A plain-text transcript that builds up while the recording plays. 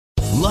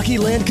Lucky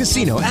Land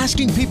Casino,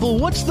 asking people,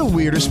 what's the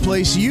weirdest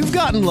place you've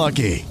gotten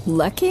lucky?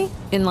 Lucky?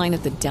 In line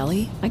at the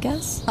deli, I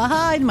guess?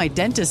 Aha, in my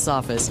dentist's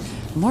office.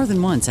 More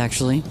than once,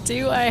 actually.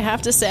 Do I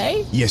have to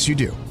say? Yes, you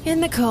do. In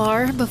the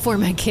car before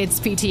my kids'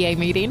 PTA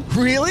meeting.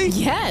 Really?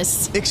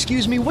 Yes.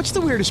 Excuse me, what's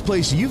the weirdest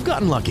place you've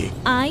gotten lucky?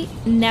 I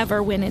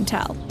never win and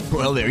tell.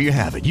 Well, there you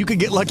have it. You can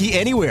get lucky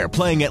anywhere,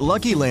 playing at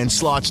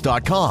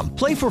LuckyLandSlots.com.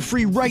 Play for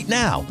free right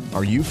now.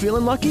 Are you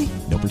feeling lucky?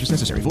 No purchase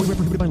necessary. Void where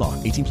prohibited by law.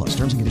 18 plus.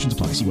 Terms and conditions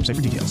apply. See website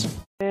for details.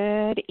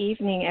 Good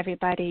evening,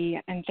 everybody,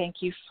 and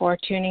thank you for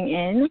tuning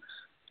in.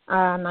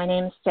 My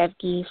name is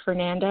Sevgi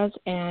Fernandez,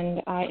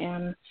 and I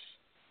am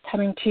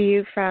coming to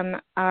you from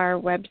our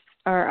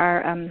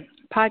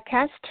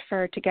podcast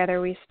for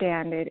Together We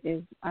Stand. It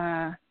is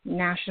a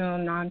national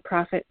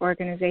nonprofit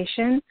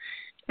organization,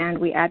 and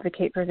we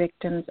advocate for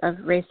victims of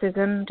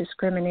racism,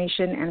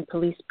 discrimination, and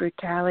police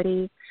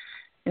brutality.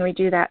 And we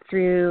do that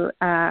through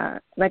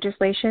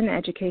legislation,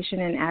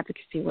 education, and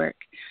advocacy work.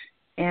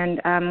 And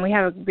we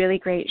have a really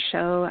great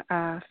show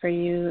for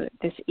you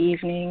this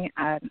evening.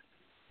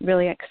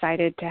 Really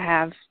excited to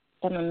have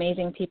some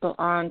amazing people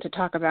on to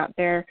talk about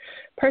their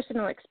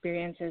personal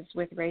experiences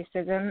with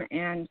racism.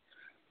 And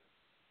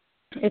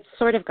it's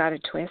sort of got a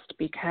twist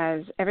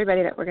because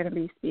everybody that we're going to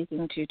be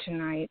speaking to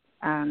tonight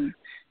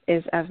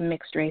is of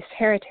mixed race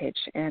heritage.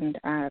 And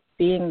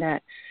being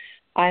that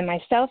I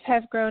myself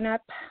have grown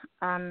up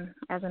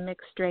as a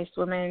mixed race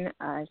woman,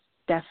 I've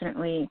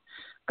definitely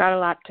got a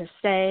lot to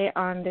say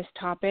on this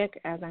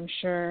topic, as I'm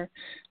sure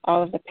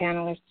all of the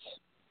panelists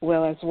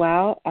will as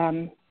well.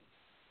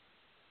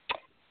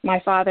 My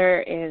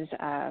father is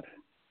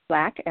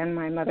black and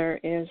my mother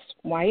is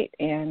white,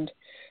 and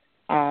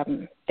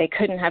they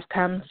couldn't have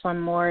come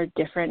from more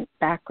different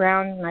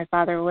backgrounds. My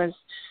father was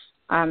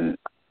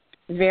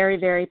very,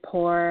 very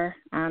poor,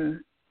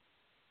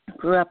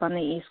 grew up on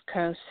the East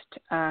Coast,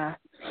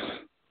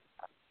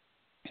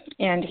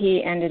 and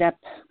he ended up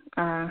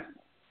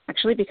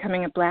actually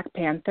becoming a Black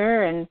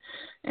Panther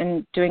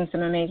and doing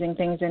some amazing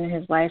things in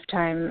his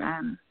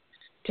lifetime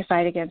to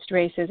fight against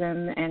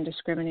racism and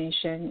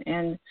discrimination.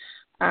 And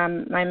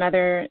my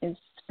mother is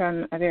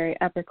from a very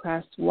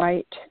upper-class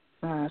white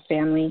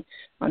family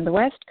on the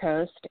West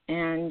Coast,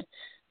 and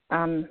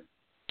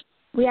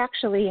we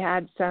actually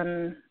had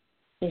some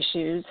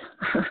issues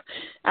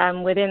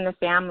within the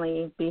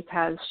family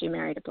because she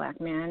married a black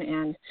man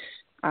and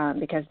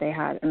because they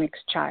had a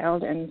mixed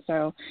child. And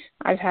so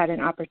I've had an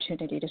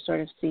opportunity to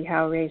sort of see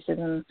how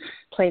racism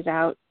plays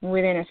out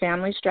within a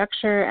family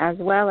structure as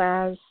well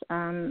as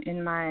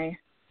in my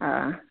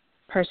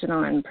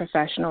personal and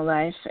professional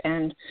life.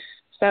 And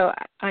so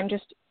I'm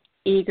just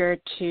eager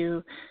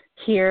to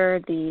hear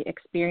the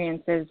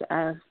experiences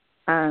of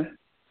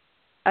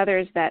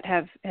others that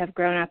have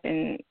grown up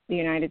in the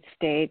United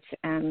States,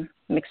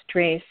 mixed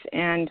race,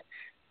 and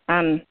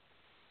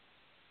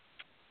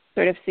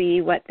sort of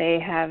see what they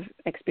have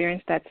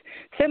experienced that's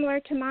similar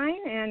to mine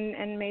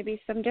and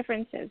maybe some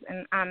differences.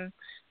 And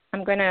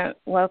I'm going to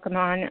welcome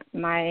on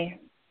my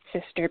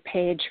sister,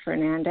 Paige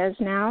Fernandez,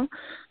 now.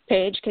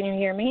 Paige, can you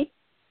hear me?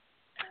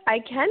 I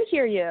can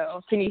hear you.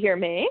 Can you hear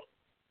me?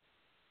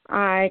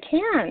 I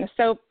can.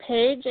 So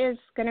Paige is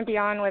going to be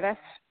on with us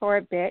for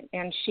a bit,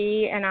 and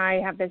she and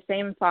I have the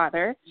same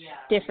father,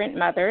 different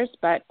mothers,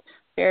 but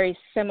very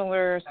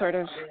similar sort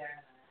of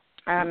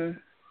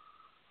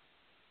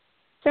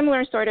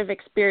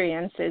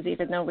experiences,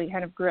 even though we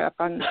kind of grew up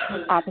on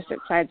opposite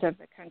sides of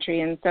the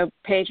country. And so,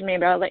 Paige,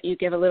 maybe I'll let you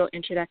give a little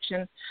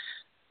introduction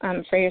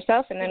for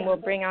yourself, and then we'll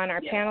bring on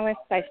our panelists.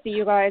 I see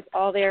you guys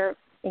all there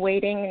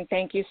waiting, and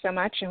thank you so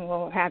much, and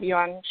we'll have you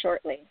on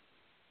shortly.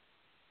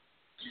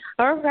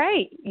 All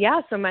right. Yeah,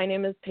 so my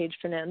name is Paige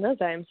Fernandez.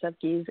 I am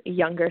Sevgi's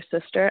younger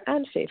sister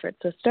and favorite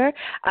sister.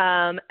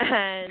 And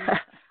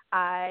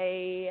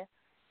I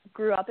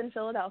grew up in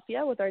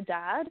Philadelphia with our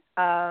dad.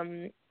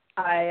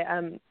 I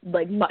am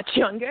much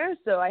younger,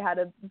 so I had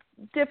a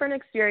different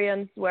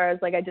experience, whereas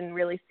I didn't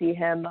really see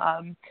him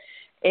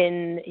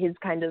in his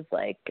kind of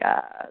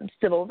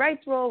civil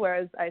rights role,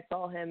 whereas I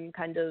saw him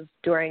kind of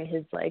during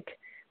his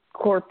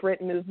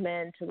corporate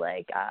movement to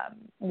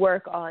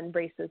work on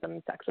racism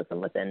and sexism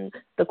within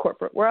the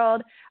corporate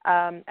world.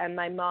 And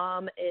my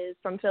mom is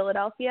from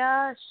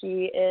Philadelphia.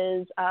 She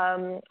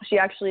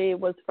actually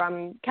was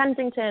from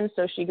Kensington,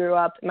 so she grew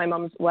up, my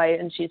mom's white,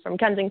 and she's from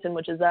Kensington,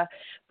 which is a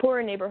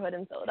poor neighborhood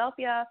in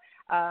Philadelphia.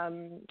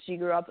 She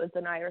grew up with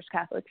an Irish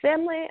Catholic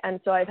family, and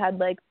so I've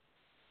had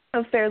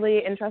a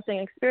fairly interesting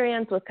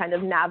experience with kind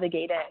of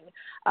navigating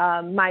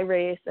my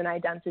race and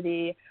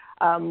identity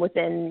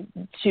within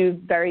two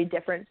very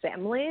different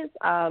families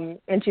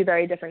and two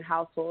very different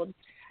households.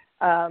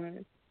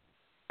 And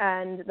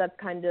that's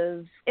kind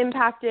of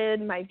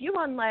impacted my view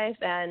on life,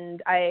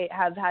 and I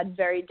have had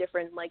very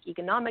different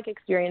economic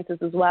experiences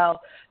as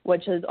well,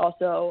 which has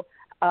also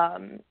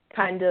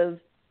kind of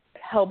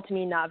helped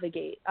me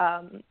navigate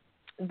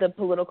the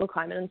political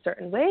climate in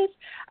certain ways.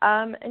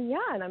 And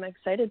I'm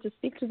excited to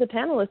speak to the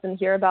panelists and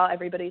hear about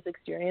everybody's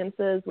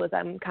experiences with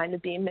them kind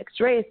of being mixed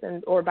race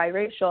or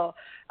biracial,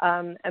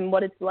 and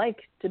what it's like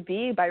to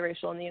be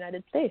biracial in the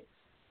United States.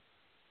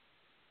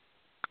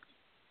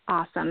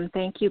 Awesome.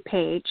 Thank you,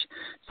 Paige.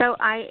 So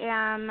I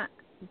am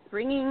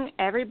bringing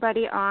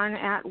everybody on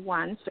at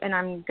once, and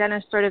I'm going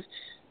to sort of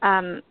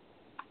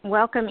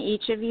welcome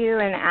each of you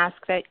and ask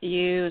that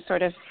you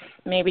sort of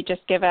maybe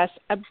just give us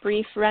a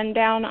brief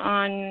rundown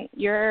on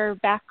your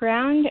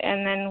background,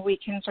 and then we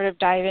can sort of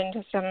dive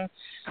into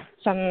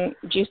some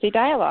juicy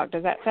dialogue.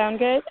 Does that sound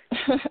good?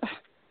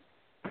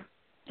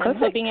 I'm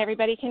hoping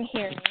everybody can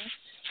hear me.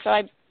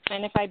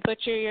 And if I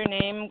butcher your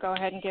name, go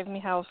ahead and give me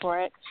hell for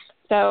it.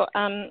 So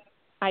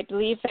I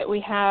believe that we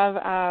have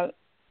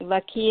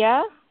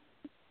Lakia.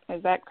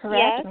 Is that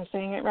correct? Yes. Am I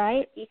saying it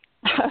right?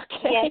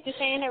 Okay. Yes, you're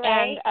saying it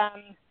right.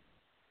 And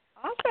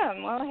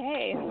awesome. Well,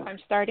 hey, I'm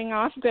starting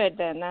off good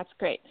then. That's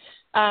great.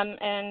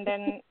 And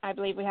then I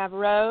believe we have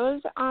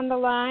Rose on the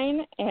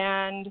line,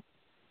 and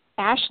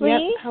Ashley,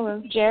 yep.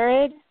 Hello.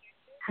 Jared,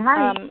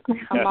 Hi.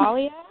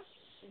 Amalia.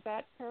 Is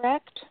that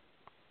correct?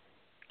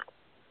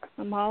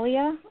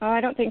 Amalia? Oh,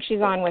 I don't think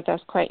she's on with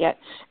us quite yet.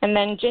 And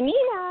then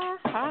Janina.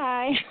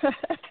 Hi.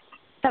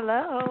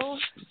 Hello.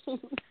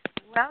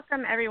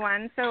 Welcome,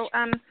 everyone. So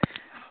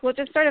we'll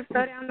just sort of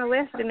go down the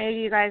list, and maybe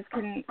you guys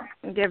can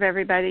give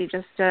everybody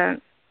just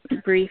a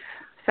brief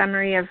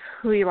summary of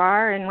who you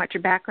are and what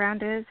your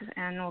background is,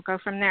 and we'll go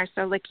from there.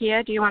 So,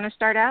 Lakia, do you want to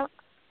start out?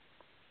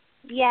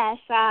 Yes.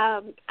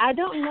 I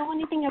don't know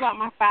anything about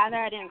my father.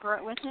 I didn't grow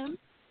up with him.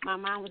 My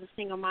mom was a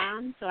single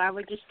mom, so I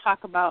would just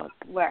talk about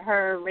what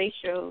her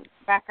racial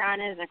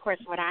background is and, of course,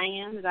 what I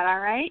am. Is that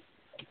all right?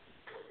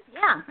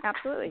 Yeah,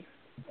 absolutely.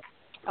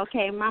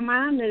 Okay, my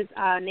mom is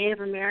Native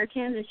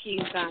American, and she's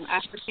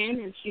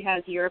African, and she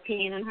has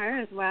European in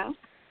her as well.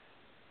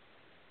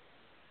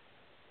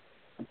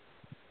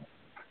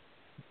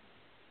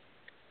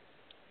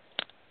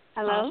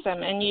 Hello?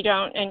 Awesome. And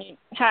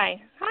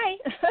hi.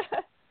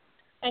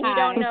 And you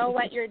don't know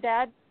what you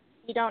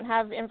don't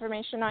have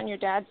information on your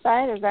dad's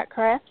side, is that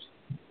correct?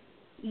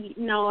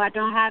 No, I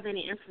don't have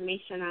any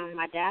information on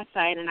my dad's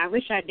side, and I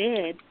wish I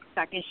did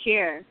so I can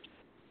share.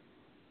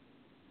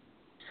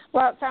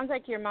 Well, it sounds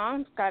like your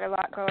mom's got a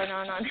lot going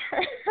on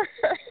her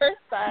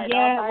side.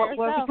 Yeah,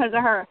 well, because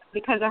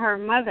of her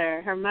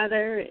mother. Her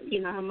mother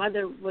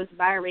was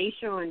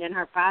biracial, and then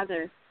her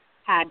father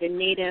had the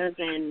Native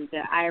and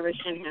the Irish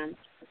in him.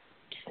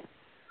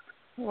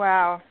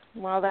 Wow.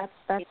 Well,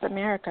 that's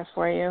America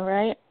for you,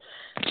 right?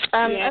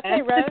 Yeah.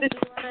 Okay, Rose, do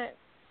you want to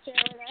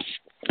share with us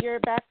your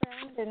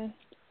background and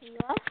who you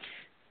are?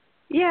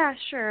 Yeah,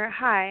 sure.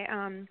 Hi.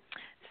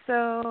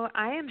 So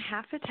I am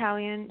half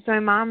Italian. So my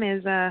mom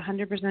is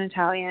 100%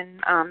 Italian,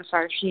 as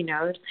far as she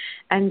knows.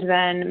 And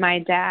then my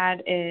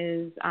dad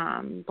is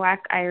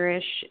Black,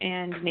 Irish,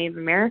 and Native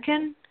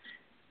American.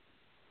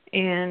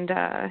 And,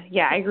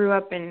 I grew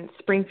up in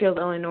Springfield,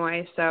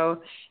 Illinois.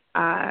 So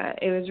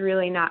it was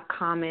really not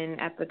common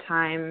at the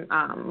time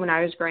when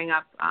I was growing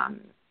up.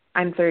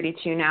 I'm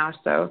 32 now,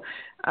 so,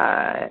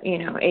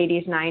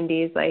 80s,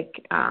 90s,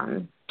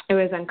 it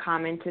was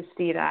uncommon to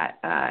see that,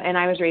 and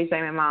I was raised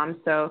by my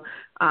mom, so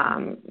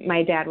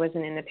my dad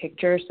wasn't in the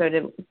picture, so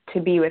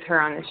to be with her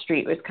on the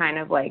street was kind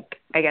of like,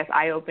 I guess,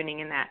 eye-opening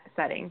in that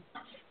setting.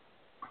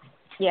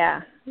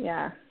 Yeah,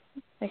 I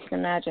can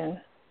imagine.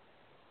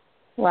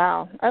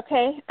 Wow.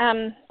 Okay,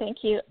 thank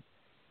you.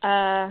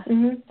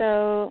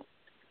 So,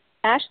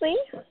 Ashley?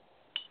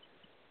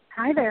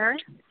 Hi there.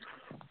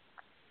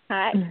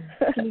 Hi.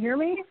 Can you hear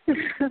me?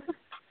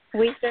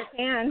 We sure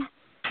can.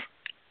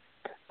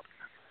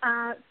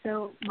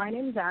 So my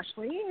name is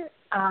Ashley.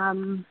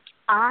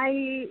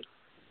 I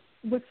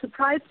was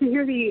surprised to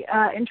hear the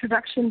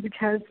introduction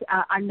because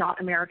I'm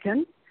not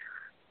American.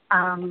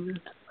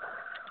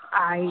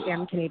 I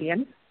am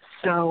Canadian.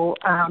 So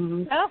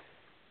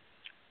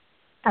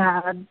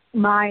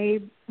my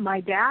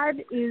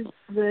dad is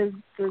the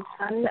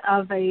son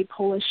of a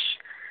Polish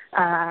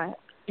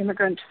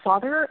immigrant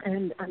father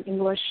and an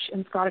English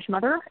and Scottish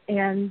mother,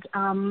 and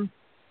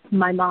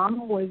my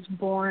mom was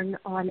born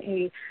on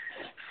a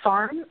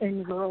farm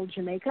in rural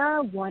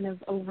Jamaica, one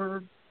of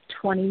over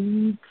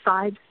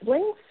 25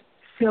 siblings.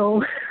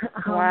 So,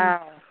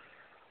 wow.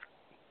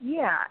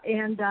 Yeah,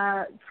 and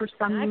for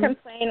some I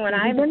complain when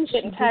I'm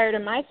getting tired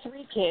of my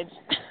 3 kids.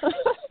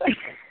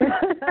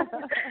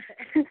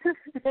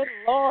 Good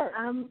Lord.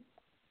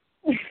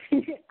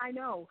 I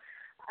know.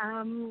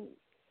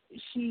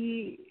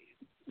 She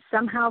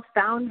somehow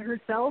found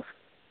herself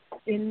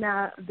in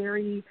a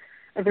very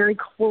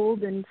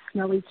cold and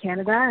snowy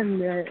Canada in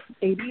the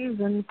 80s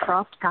and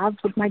crossed paths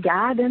with my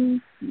dad,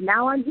 and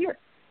now I'm here.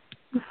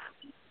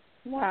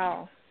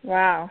 Wow.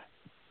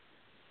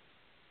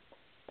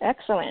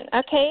 Excellent.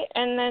 Okay,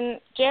 and then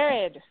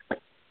Jared,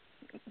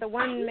 the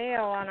one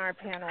male on our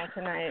panel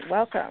tonight.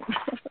 Welcome.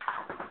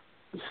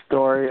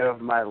 Story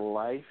of my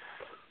life.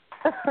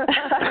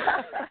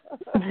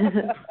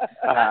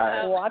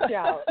 Watch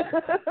out.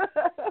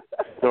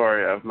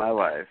 Story of my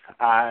life.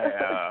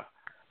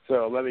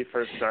 So let me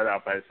first start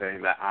out by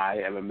saying that I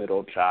am a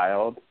middle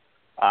child.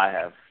 I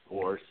have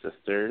 4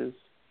 sisters.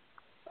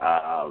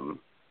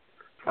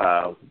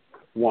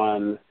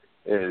 One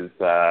is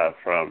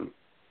from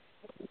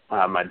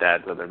my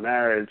dad's other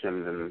marriage,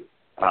 and then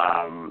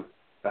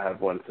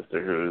one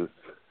sister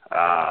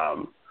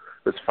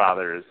whose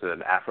father is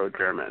an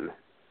Afro-German.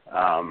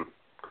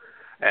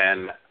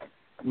 And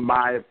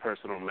my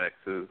personal mix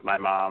is my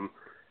mom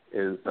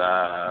is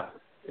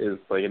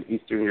like an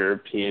Eastern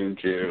European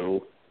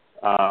Jew,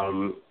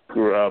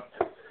 grew up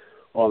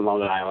on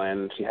Long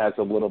Island. She has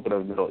a little bit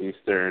of Middle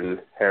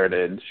Eastern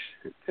heritage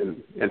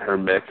in her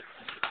mix,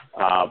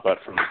 but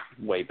from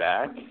way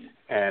back.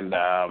 And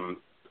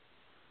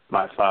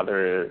my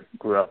father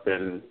grew up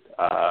in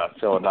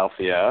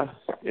Philadelphia,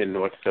 in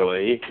North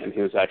Philly, and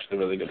he was actually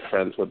really good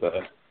friends with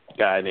a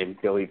guy named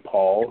Billy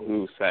Paul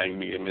who sang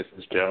Me and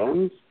Mrs.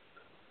 Jones.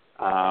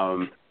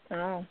 And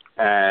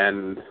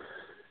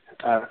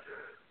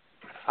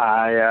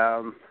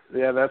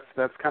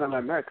that's kind of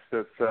my mix.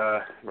 It's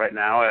right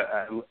now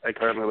I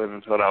currently live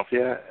in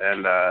Philadelphia,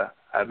 and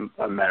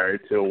I'm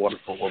married to a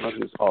wonderful woman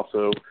who's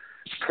also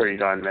pretty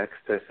darn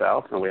mixed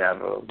herself, and we have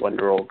a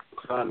 1-year-old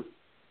son.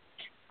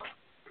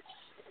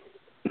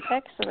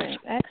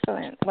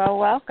 Excellent. Well,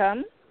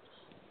 welcome.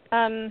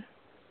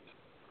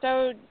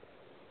 So,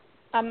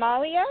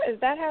 Amalia, is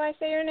that how I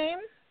say your name?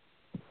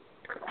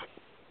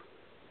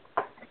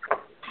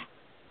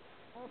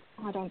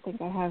 I don't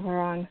think I have her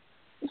on.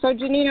 So,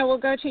 Janina, we'll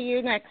go to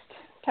you next.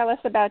 Tell us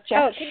about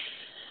Jeff.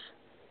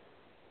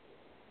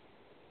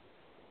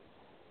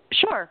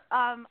 Sure.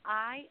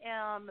 I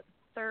am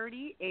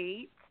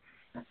 38.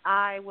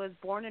 I was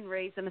born and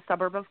raised in a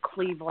suburb of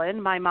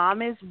Cleveland. My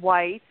mom is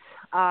white.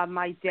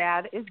 My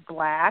dad is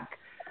black.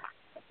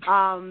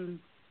 I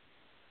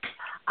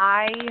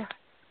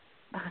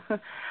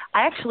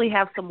actually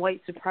have some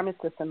white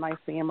supremacists in my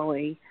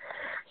family.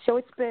 So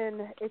it's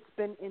been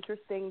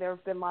interesting. There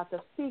have been lots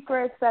of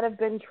secrets that have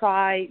been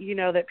tried,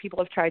 that people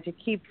have tried to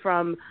keep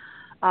from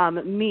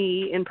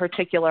me in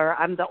particular.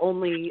 I'm the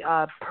only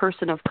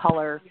person of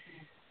color,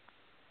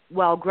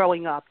 well,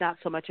 growing up, not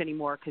so much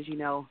anymore because,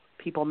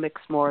 people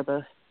mix more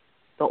the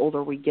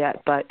older we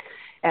get. But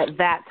at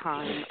that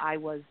time, I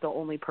was the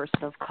only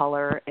person of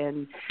color.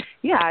 And,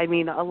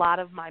 a lot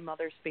of my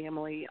mother's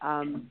family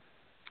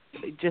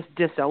just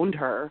disowned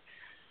her.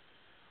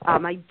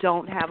 I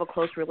don't have a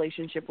close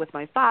relationship with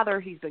my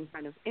father. He's been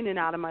kind of in and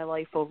out of my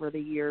life over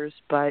the years.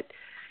 But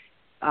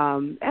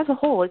as a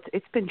whole,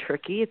 it's been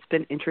tricky. It's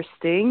been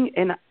interesting.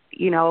 And,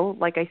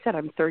 like I said,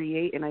 I'm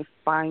 38, and I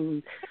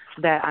find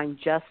that I'm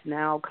just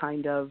now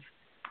kind of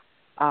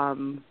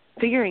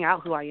figuring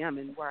out who I am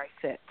and where I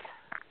fit.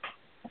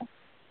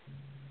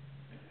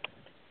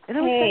 And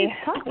I'm excited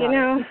to talk about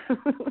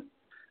it.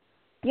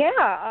 Yeah,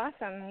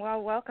 awesome.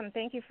 Well, welcome.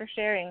 Thank you for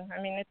sharing.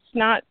 It's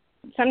not,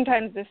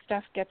 sometimes this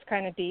stuff gets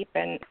kind of deep,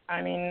 and,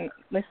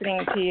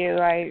 listening to you,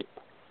 I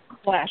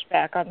flash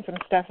back on some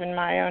stuff in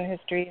my own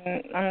history,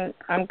 and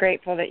I'm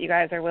grateful that you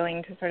guys are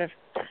willing to sort of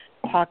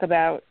talk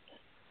about,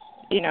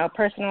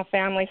 personal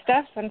family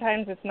stuff.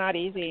 Sometimes it's not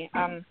easy.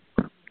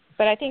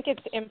 But I think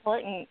it's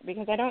important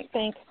because I don't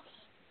think,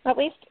 at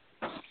least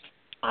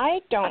I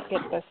don't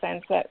get the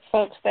sense that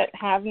folks that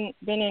haven't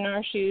been in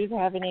our shoes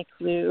have any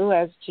clue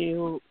as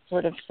to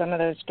sort of some of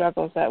those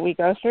struggles that we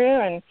go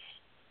through. And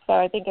so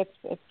I think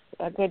it's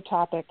a good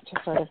topic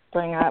to sort of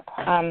bring up.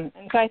 And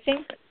so I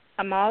think,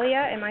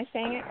 Amalia, am I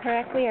saying it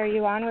correctly? Are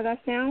you on with us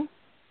now?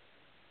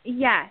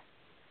 Yes.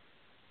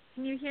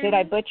 Can you hear me? Did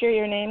I butcher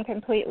your name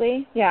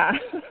completely? Yeah.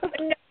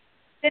 No,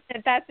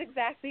 that's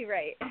exactly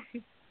right.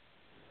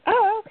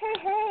 Oh, okay.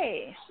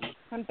 Hey,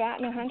 I'm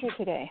batting 100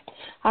 today.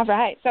 All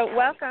right. So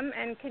welcome,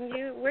 and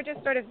we're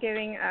just sort of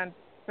giving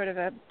sort of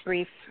a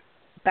brief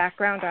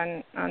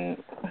background on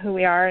who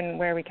we are and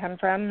where we come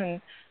from.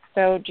 And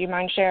so do you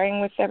mind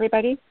sharing with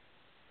everybody?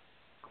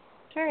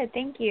 Sure.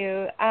 Thank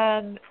you.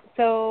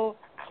 So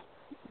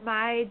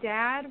my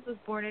dad was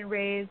born and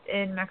raised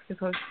in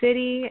Mexico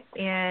City,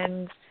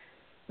 and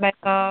my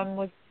mom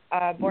was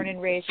born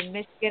and raised in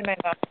Michigan. My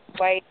mom was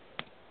white.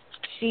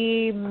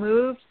 She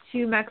moved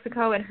to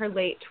Mexico in her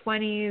late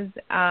 20s,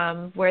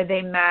 where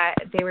they met.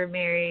 They were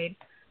married.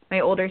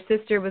 My older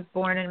sister was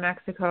born in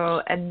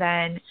Mexico, and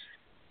then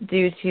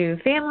due to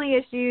family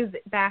issues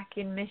back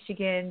in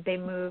Michigan, they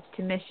moved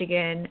to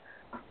Michigan,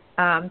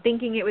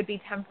 thinking it would be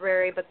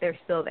temporary, but they're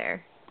still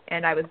there.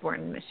 And I was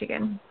born in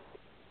Michigan.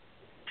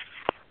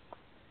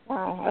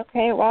 Wow.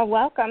 Okay. Well,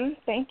 welcome.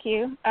 Thank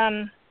you.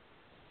 Thank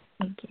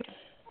you.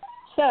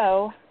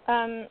 So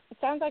it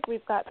sounds like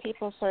we've got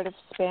people sort of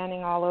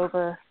spanning all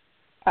over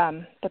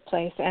the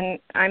place, and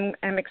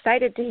I'm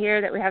excited to hear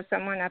that we have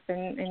someone up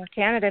in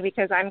Canada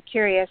because I'm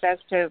curious as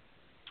to,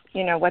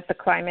 what the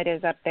climate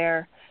is up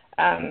there.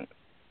 And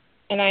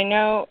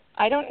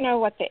I don't know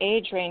what the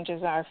age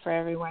ranges are for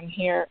everyone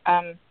here,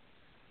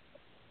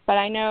 but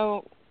I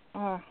know,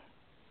 I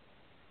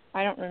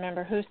don't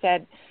remember who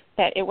said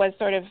that it was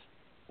sort of,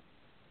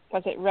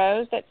 was it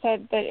Rose that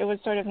said that it was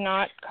sort of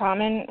not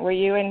common? Were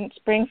you in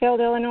Springfield,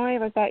 Illinois?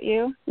 Was that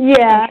you?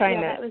 Yeah,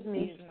 that was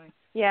me.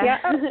 Yeah.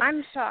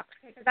 I'm shocked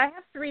because I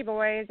have 3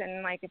 boys,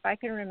 and if I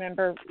can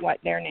remember what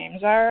their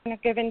names are on a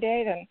given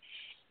day, then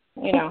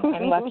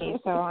I'm lucky.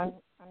 So I'm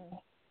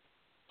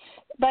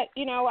but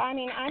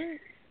I'm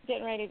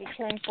getting ready to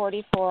turn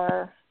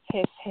 44.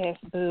 Hiss, hiss,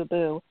 boo,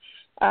 boo.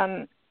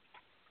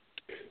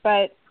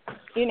 But,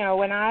 you know,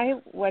 when I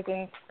was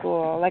in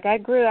school, like I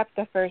grew up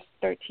the first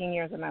 13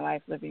 years of my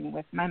life living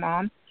with my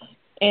mom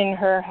in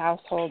her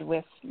household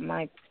with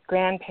my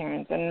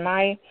grandparents. And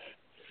my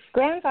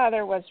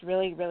grandfather was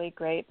really, really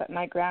great, but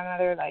my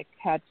grandmother, like,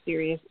 had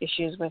serious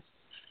issues with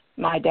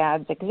my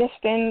dad's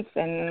existence.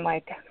 And,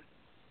 like,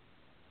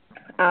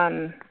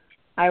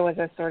 I was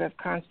a sort of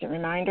constant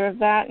reminder of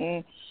that.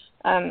 And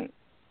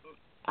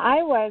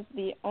I was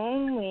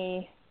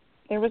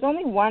there was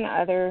only one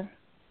other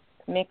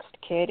mixed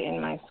kid in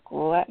my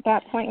school at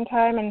that point in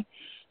time. And,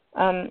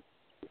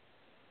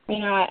 you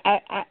know,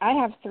 I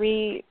have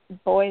 3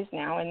 boys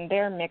now, and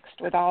they're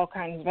mixed with all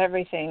kinds of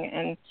everything.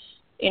 And,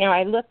 you know,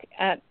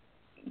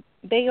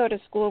 they go to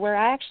school where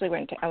I actually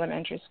went to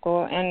elementary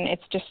school, and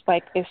it's just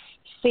like this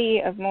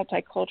sea of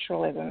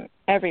multiculturalism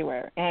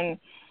everywhere. And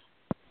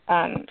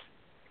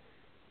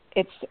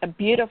it's a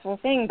beautiful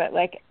thing, but,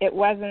 like, it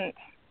wasn't,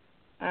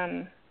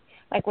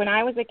 like, when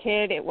I was a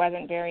kid, it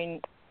wasn't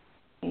very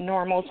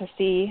normal to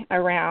see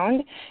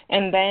around.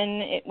 And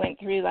then it went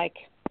through, like,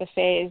 the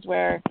phase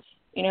where,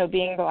 you know,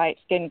 being the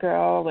light-skinned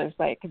girl was,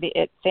 like, the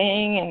it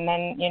thing. And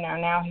then, you know,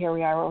 now here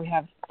we are where we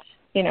have,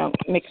 you know,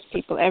 mixed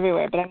people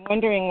everywhere. But I'm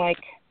wondering,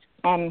 like,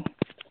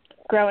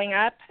 growing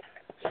up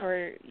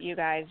for you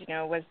guys, you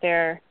know, was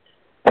there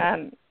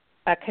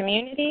a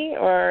community,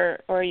 or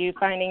are you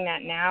finding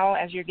that now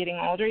as you're getting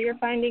older you're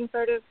finding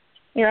sort of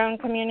your own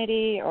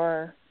community,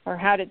 or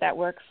how did that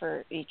work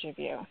for each of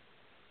you?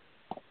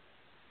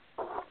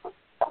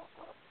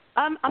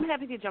 I'm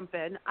happy to jump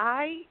in.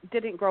 I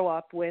didn't grow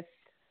up with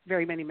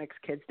very many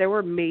mixed kids. There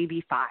were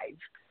maybe 5,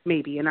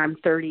 and I'm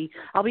 30.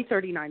 I'll be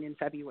 39 in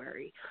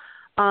February.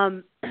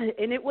 And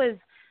it was,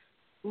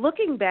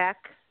 looking back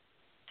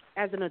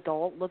as an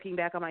adult, looking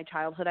back on my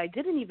childhood, I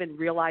didn't even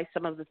realize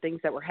some of the things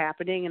that were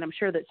happening, and I'm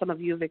sure that some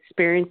of you have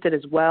experienced it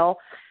as well,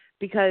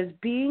 because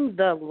being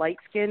the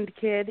light-skinned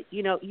kid,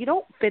 you know, you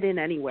don't fit in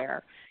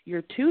anywhere.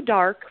 You're too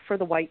dark for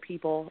the white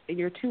people, and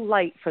you're too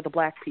light for the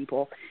black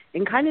people,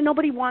 and kind of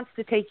nobody wants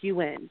to take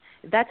you in.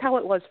 That's how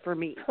it was for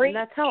me, and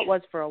that's how it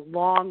was for a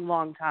long,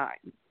 long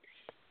time.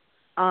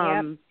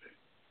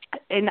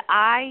 And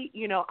I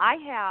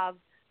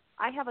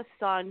have a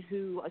stepson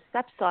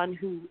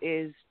who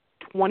is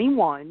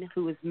 21,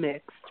 who is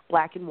mixed,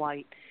 black and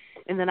white,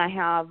 and then I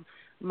have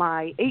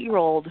my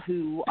 8-year-old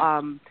who,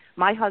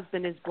 my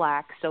husband is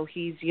black, so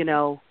he's, you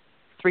know,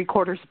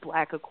 3/4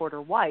 black,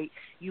 1/4 white.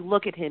 You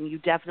look at him, you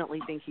definitely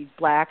think he's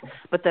black,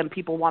 but then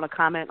people want to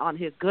comment on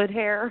his good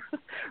hair,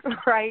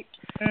 right?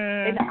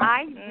 And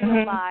I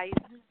realized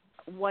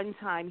one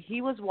time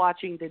he was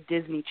watching the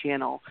Disney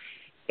Channel,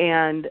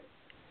 and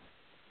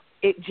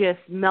it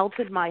just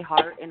melted my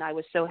heart, and I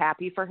was so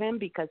happy for him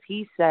because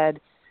he said,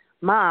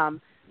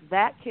 "Mom,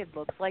 that kid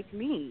looks like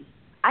me."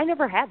 I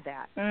never had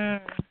that.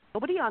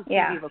 Nobody on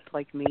TV looked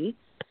like me.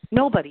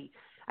 Nobody.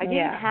 I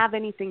didn't have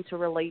anything to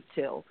relate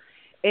to.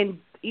 And,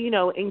 you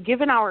know, and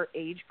given our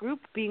age group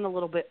being a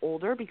little bit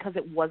older, because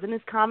it wasn't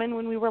as common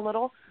when we were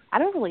little, I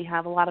don't really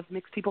have a lot of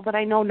mixed people that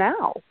I know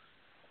now,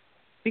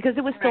 because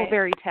it was still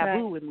very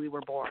taboo when we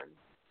were born.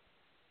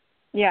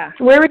 Yeah.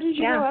 Where did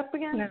you grow up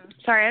again? No.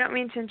 Sorry, I don't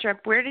mean to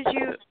interrupt. Where did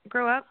you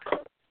grow up?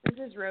 This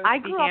is Rose. I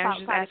grew up I was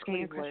just outside of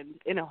asking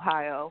Cleveland, in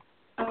Ohio.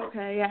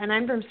 Okay, yeah, and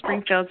I'm from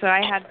Springfield, so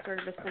I had sort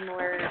of a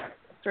similar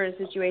sort of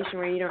situation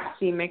where you don't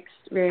see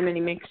very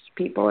many mixed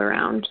people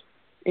around.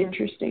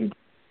 Interesting.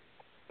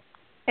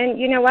 And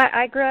you know what?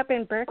 I grew up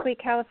in Berkeley,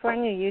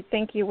 California. You'd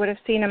think you would have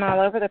seen them all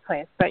over the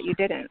place, but you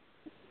didn't.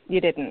 You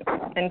didn't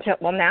until,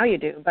 well, now you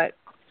do, but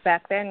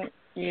back then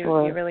you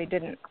really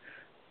didn't.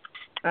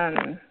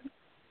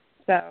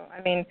 So,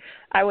 I mean,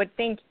 I would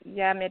think,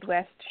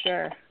 Midwest,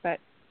 sure, but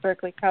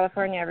Berkeley,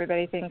 California,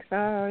 everybody thinks,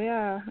 oh,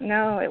 yeah,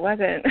 no, it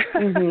wasn't.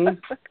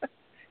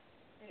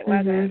 It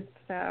wasn't,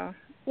 so.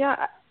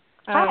 Yeah.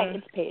 Hi,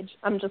 it's Paige.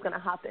 I'm just going to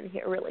hop in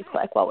here really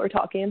quick while we're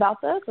talking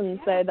about this and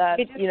say that,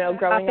 you know,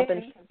 growing up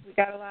in... We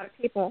got a lot of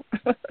people.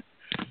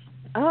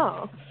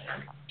 Oh,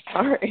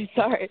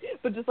 sorry.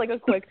 But just, like, a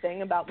quick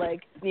thing about,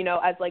 like, you know,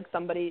 as, like,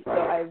 somebody,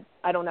 so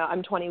I don't know,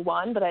 I'm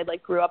 21, but I,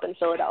 like, grew up in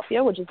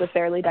Philadelphia, which is a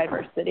fairly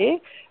diverse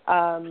city.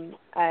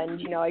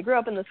 And, you know, I grew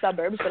up in the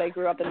suburbs, but I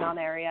grew up in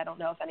non-area. I don't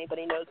know if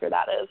anybody knows where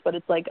that is, but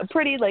it's, like, a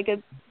pretty, like,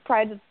 it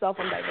prides itself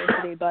on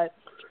diversity. But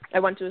I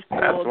went to a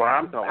school. That's where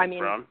I'm coming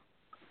from.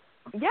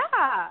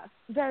 Yeah,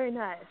 very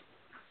nice.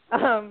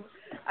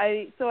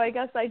 I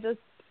guess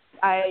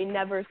I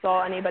never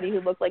saw anybody who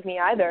looked like me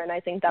either, and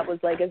I think that was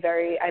like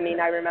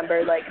I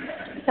remember like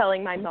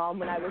telling my mom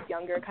when I was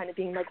younger, kind of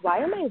being like, why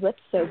are my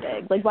lips so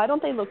big? Like, why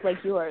don't they look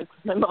like yours?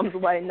 My mom's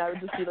white, and I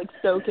would just be like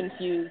so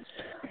confused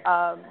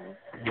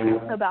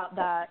about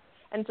that.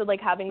 And so like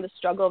having the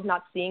struggle of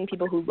not seeing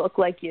people who look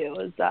like you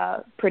is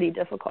pretty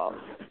difficult.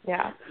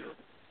 Yeah.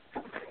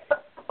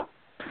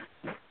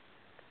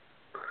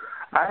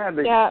 I had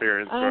the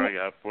experience growing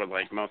up where,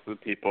 like, most of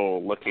the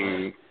people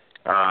looking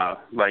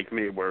like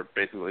me were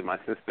basically my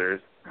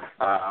sisters.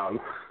 And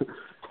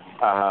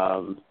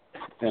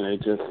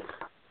it just,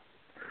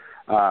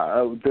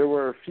 there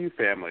were a few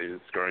families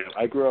growing up.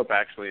 I grew up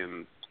actually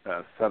in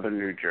southern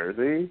New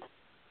Jersey,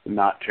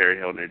 not Cherry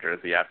Hill, New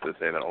Jersey. You have to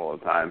say that all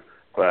the time.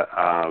 But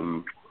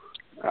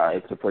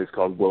it's a place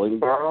called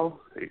Willingboro.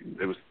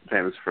 It was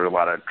famous for a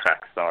lot of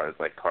track stars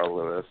like Carl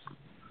Lewis.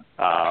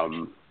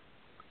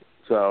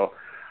 So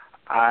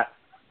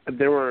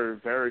there were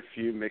very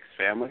few mixed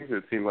families.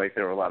 It seemed like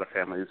there were a lot of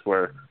families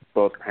where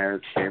both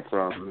parents came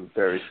from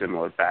very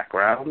similar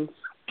backgrounds.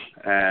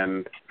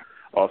 And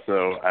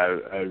also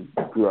I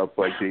grew up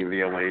like being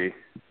the only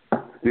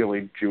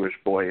Jewish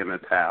boy in the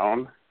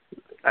town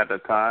at the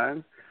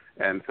time.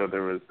 And so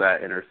there was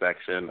that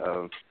intersection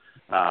of,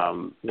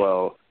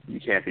 well, you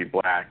can't be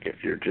black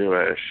if you're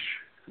Jewish,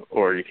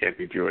 or you can't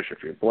be Jewish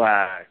if you're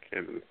black.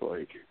 And it's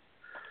like,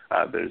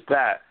 there's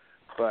that.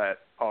 But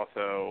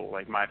also,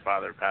 like, my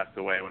father passed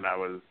away when I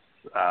was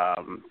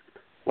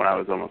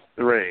almost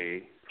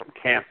 3 from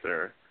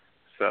cancer.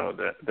 So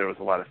there was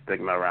a lot of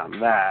stigma around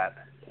that,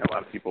 and a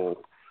lot of people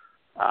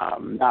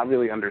not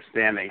really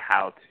understanding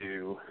how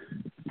to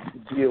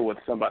deal with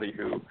somebody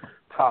who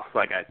talks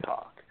like I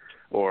talk,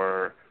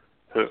 or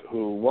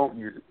who won't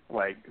use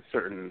like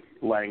certain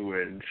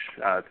language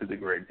to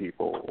degrade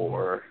people,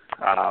 or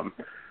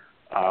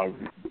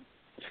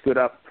stood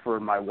up for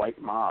my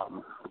white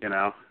mom, you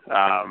know.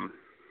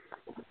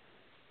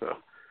 So.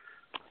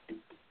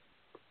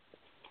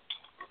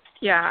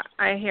 Yeah,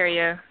 I hear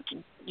you.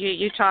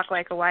 You talk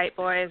like a white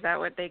boy. Is that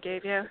what they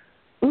gave you?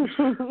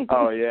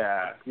 Oh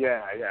yeah.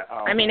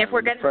 Oh, I mean, if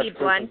we're going to be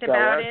blunt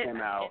about it.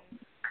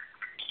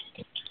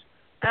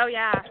 Oh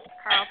yeah,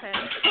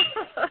 Carlton.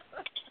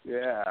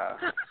 Yeah.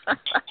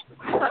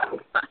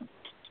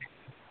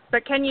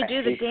 But can you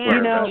do the dance?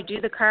 You know, can you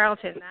do the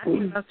Carlton? That's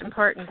the most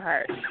important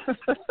part.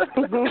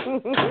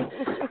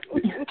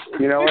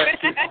 You know what?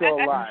 She's still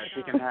alive.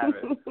 She can have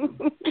it.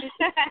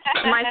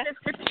 My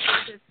sister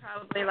is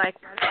probably like,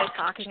 what are they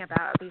talking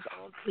about? These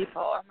old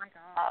people. Oh my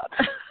God.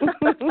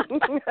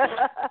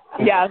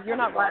 Yeah, you're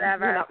not wrong.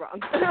 Whatever. You're not wrong.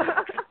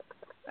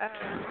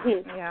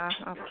 Yeah,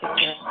 I'll keep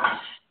it.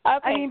 Okay,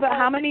 I mean, but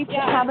how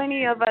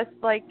many of us,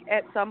 like,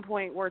 at some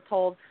point were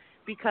told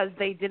because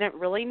they didn't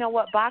really know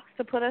what box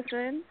to put us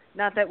in?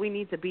 Not that we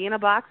need to be in a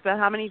box, but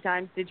how many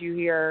times did you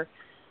hear,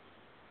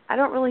 I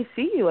don't really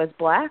see you as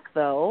black,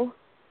 though?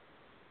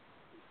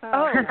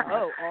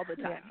 Oh, all the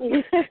time.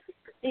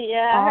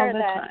 Yeah, I heard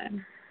that.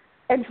 Time.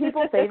 And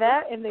people say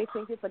that, and they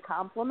think it's a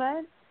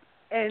compliment.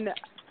 And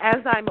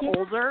as I'm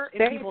older,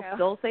 and people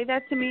still say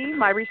that to me,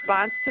 my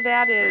response to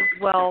that is,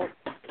 well,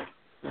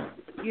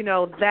 you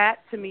know, that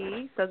to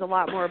me says a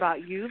lot more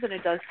about you than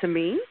it does to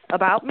me,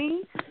 about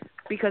me,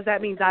 because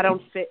that means I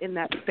don't fit in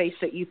that space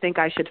that you think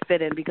I should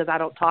fit in, because I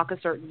don't talk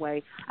a certain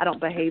way, I don't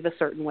behave a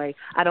certain way,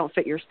 I don't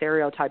fit your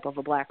stereotype of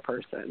a black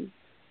person.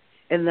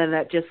 And then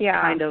that just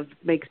kind of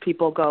makes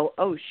people go,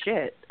 oh,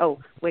 shit. Oh,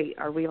 wait,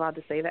 are we allowed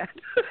to say that?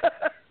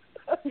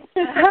 But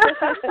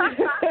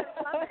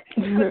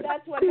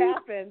that's what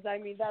happens. I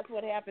mean, that's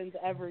what happens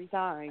every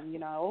time, you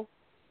know?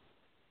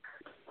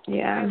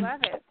 Yeah. I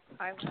love it.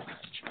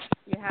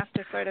 You have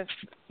to sort of,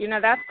 you know,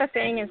 that's the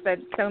thing, is that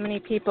so many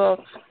people,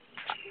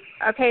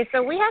 okay,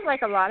 so we have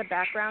like a lot of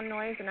background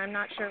noise, and I'm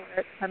not sure where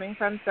it's coming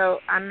from. So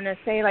I'm going to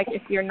say, like,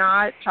 if you're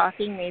not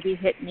talking, maybe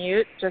hit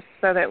mute just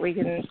so that we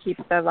can keep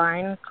the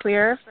line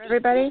clear for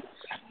everybody.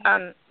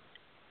 But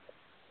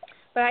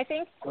I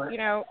think, you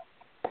know,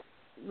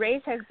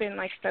 race has been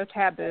like so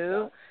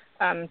taboo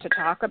to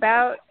talk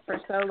about for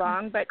so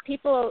long, but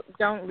people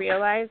don't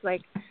realize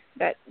like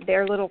that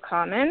their little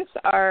comments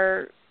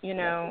are, you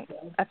know,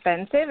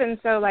 offensive. And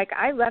so, like,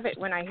 I love it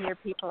when I hear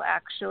people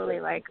actually,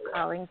 like,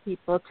 calling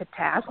people to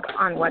task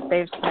on what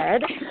they've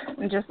said,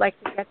 and just, like,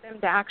 to get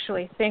them to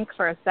actually think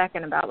for a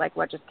second about, like,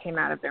 what just came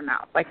out of their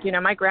mouth. Like, you know,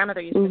 my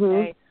grandmother used to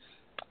say,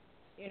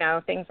 you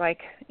know, things like,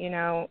 you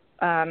know,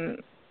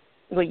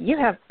 well, you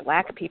have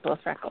black people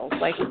freckles.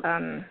 Like,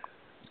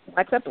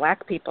 what's a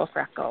black people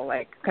freckle?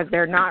 Like, because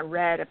they're not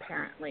red,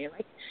 apparently.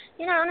 Like,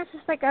 you know, and it's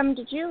just like,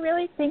 did you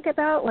really think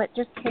about what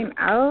just came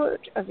out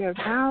of your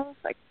mouth?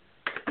 Like,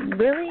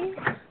 really?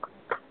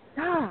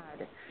 God,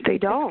 they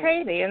don't. It's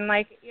crazy. And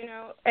like, you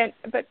know,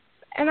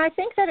 and I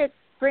think that it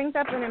brings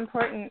up an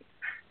important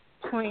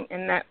point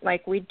in that,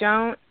 like, I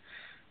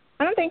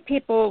don't think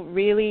people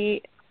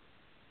really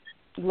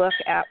look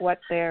at what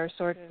their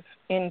sort of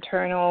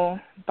internal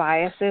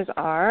biases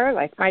are.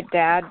 Like, my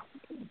dad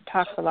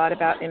talks a lot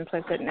about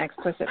implicit and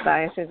explicit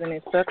biases in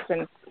his books,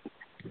 and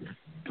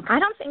I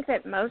don't think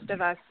that most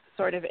of us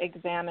sort of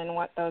examine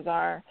what those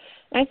are.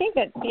 And I think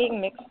that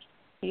being mixed,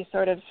 you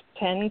sort of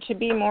tend to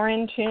be more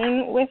in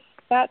tune with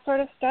that sort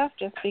of stuff,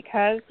 just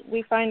because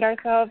we find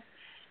ourselves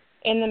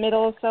in the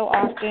middle so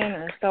often,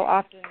 or so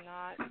often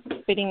not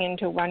fitting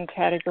into one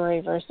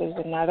category versus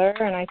another.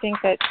 And I think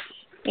that,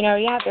 you know,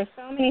 there's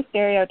so many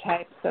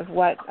stereotypes of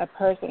what a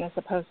person is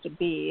supposed to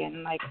be.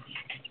 And like,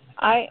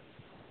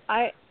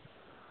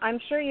 I'm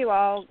sure you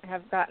all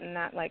have gotten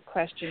that, like,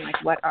 question,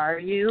 like, what are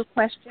you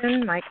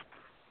question, like,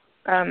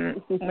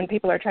 when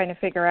people are trying to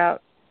figure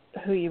out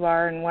who you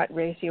are and what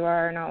race you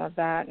are and all of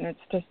that. And it's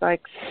just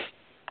like,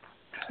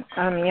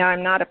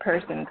 I'm not a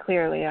person,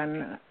 clearly.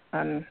 I'm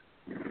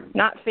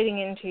not fitting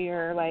into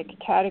your like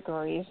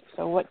categories.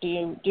 So what do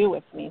you do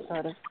with me,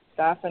 sort of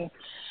stuff, and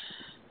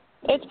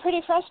it's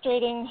pretty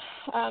frustrating,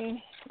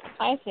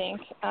 I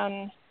think.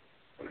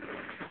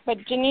 But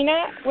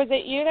Janina, was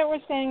it you that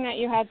was saying that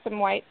you had some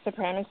white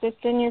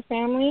supremacists in your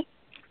family?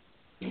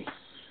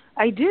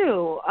 I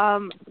do.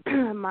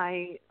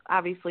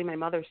 Obviously my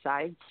mother's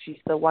side, she's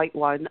the white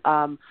one.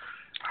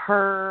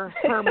 Her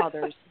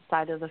mother's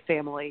side of the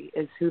family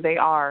is who they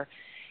are.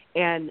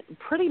 And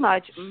pretty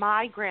much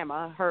my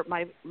grandma,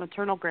 my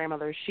maternal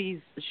grandmother, she's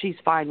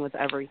fine with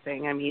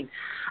everything. I mean,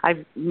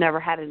 I've never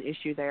had an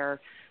issue there.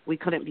 We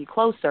couldn't be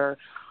closer.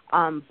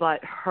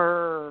 But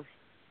her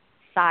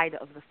side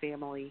of the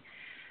family,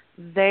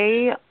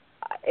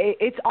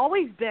 it's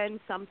always been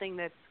something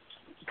that's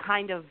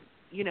kind of,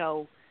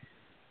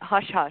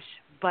 hush-hush,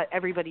 but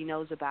everybody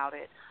knows about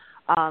it.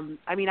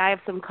 I mean, I have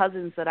some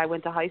cousins that I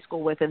went to high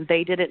school with, and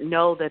they didn't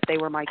know that they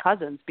were my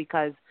cousins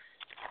because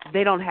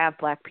they don't have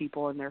black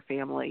people in their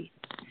family.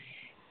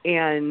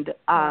 And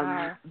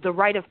Wow. the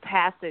rite of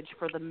passage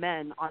for the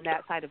men on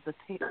that side of the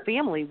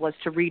family was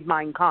to read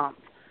Mein Kampf.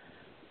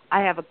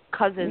 I have a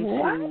cousin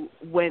who,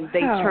 when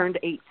they turned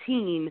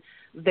 18,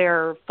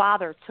 their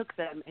father took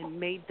them and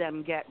made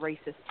them get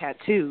racist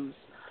tattoos.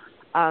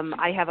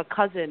 I have a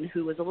cousin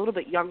who is a little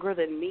bit younger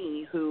than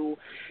me who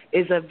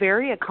is a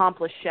very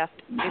accomplished chef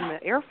in the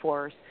Air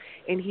Force,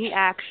 and he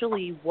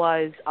actually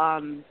was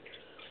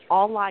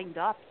all lined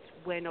up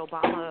when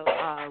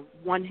Obama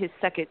won his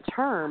second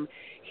term.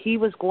 He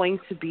was going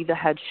to be the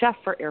head chef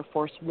for Air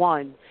Force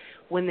One.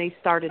 When they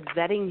started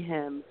vetting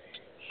him,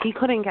 he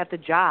couldn't get the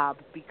job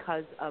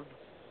because of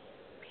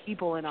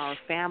people in our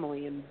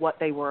family and what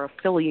they were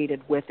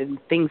affiliated with and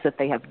things that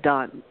they have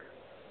done.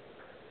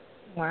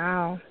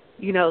 Wow.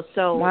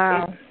 So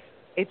wow.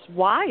 It's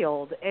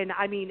wild. And,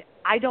 I mean,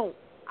 I don't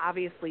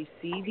obviously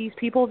see these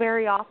people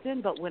very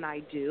often, but when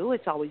I do,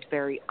 it's always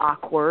very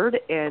awkward.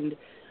 And,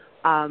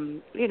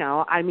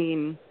 I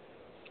mean,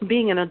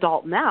 being an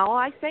adult now,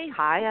 I say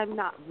hi. I'm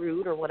not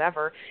rude or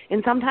whatever.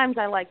 And sometimes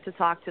I like to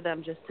talk to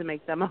them just to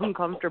make them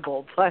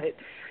uncomfortable. But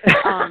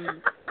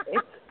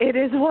it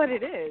is what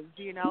it is,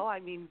 I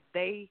mean,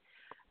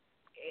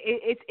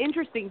 it's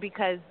interesting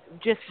because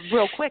just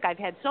real quick, I've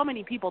had so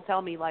many people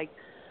tell me, like,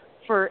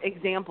 for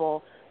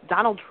example,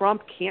 Donald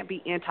Trump can't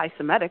be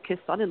anti-Semitic. His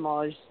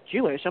son-in-law is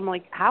Jewish. I'm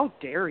like, how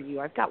dare you?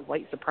 I've got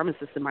white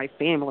supremacists in my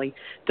family.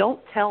 Don't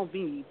tell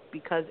me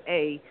because,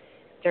 A,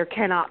 there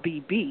cannot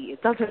be B.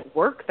 It doesn't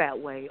work that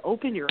way.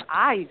 Open your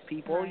eyes,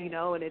 people, Right.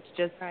 And it's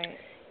just... Right.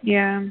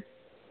 Yeah.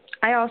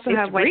 I also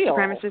have white real.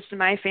 supremacists in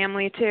my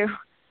family, too.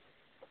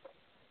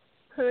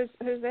 Who's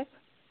this?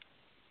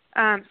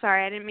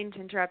 Sorry, I didn't mean to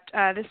interrupt.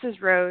 This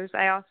is Rose.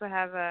 I also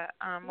have a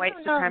white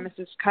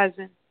supremacist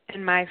cousin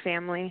in my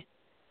family.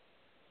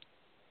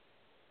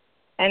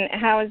 And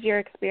how has your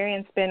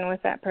experience been with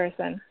that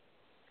person?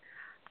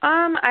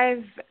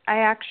 I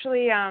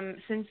actually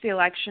since the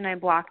election I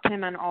blocked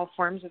him on all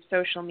forms of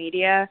social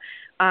media.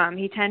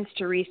 He tends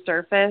to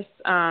resurface,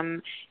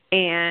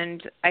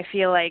 and I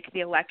feel like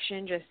the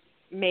election just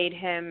made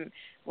him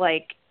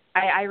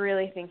I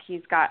really think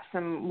he's got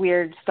some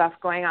weird stuff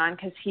going on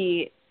because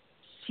he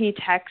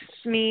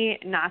texts me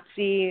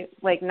Nazi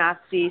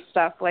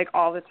stuff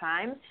all the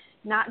time,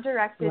 not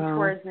directed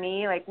towards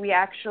me. We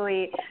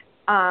actually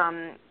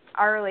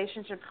our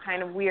relationship's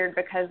kind of weird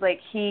because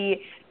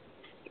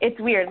it's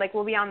weird.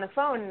 We'll be on the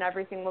phone and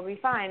everything will be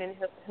fine, and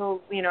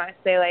he'll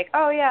say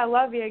oh yeah, I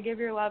love you, give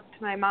your love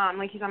to my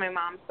mom. He's on my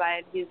mom's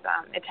side. He's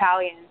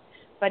Italian,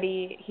 but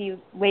he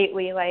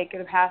lately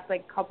the past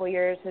couple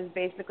years has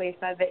basically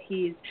said that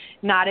he's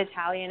not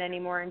Italian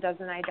anymore and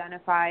doesn't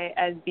identify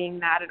as being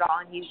that at all,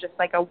 and he's just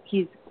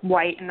he's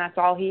white and that's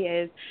all he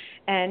is.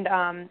 And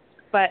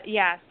but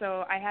yeah,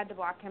 so I had to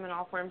block him in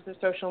all forms of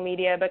social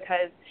media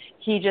because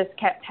he just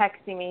kept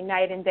texting me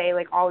night and day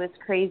all this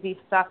crazy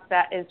stuff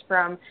that is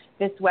from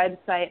this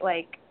website.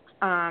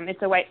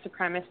 It's a white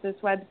supremacist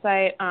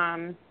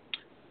website.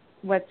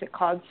 What's it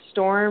called?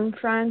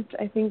 Stormfront,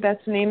 I think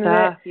that's the name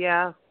of it.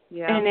 Yeah.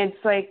 And it's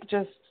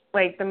just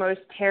the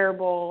most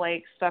terrible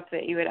stuff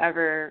that you would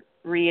ever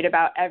read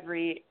about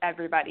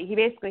everybody. He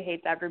basically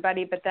hates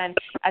everybody, but then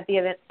at the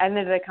end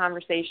of the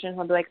conversation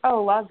he'll be like,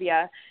 oh, love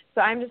ya. So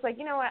I'm just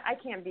you know what, I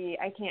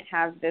can't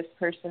have this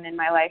person in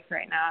my life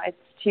right now. It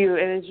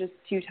was just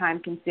too time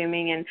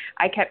consuming, and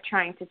I kept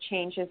trying to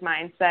change his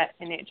mindset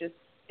and it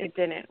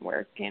didn't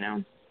work,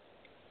 and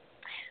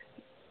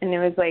it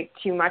was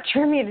too much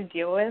for me to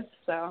deal with.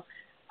 So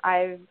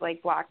I've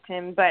blocked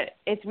him. But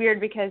it's weird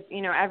because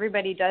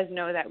everybody does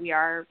know that we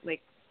are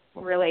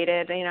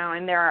related,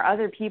 and there are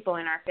other people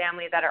in our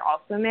family that are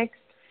also mixed,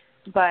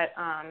 but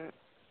I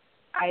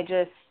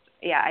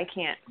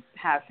can't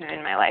have him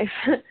in my life.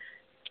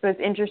 So it's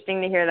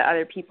interesting to hear that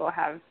other people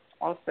have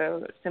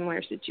also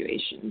similar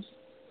situations.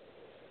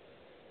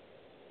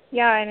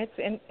 Yeah, and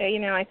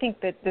I think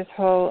that this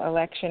whole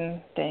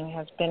election thing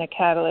has been a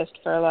catalyst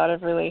for a lot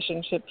of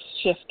relationships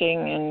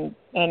shifting and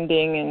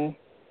ending,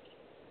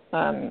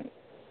 and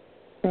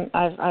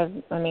I've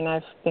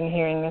been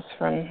hearing this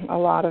from a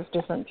lot of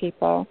different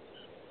people.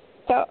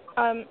 So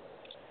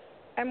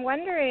I'm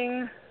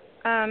wondering,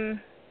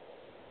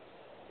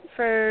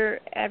 for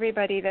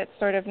everybody that's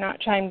sort of not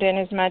chimed in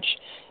as much,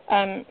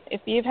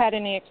 if you've had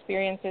any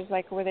experiences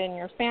like within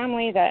your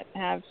family that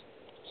have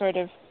sort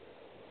of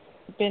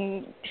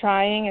been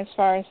trying as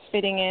far as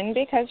fitting in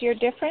because you're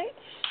different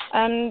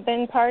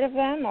than part of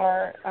them,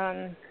 or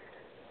I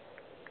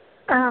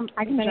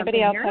can does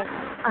anybody else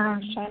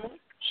have chime in?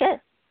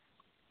 Sure.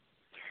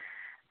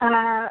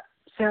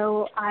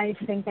 So I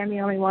think I'm the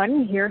only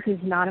one here who's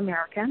not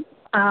American,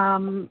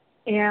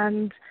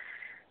 and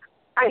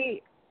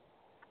I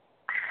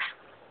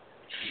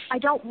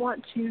don't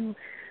want to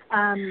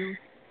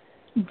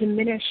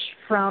diminish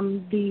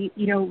from the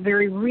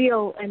very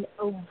real and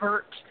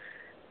overt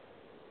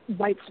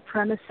white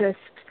supremacist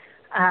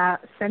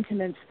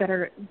sentiments that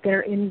are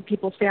in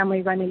people's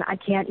families. I mean, I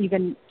can't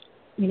even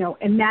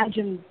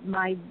imagine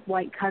my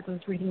white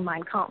cousins reading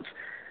Mein Kampf.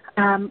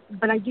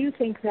 But I do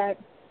think that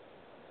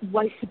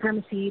white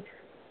supremacy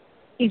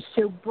is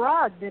so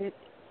broad that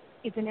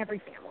it's in every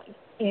family,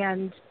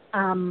 and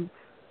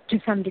to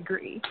some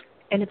degree.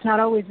 And it's not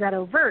always that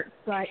overt,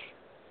 but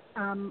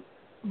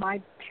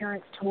my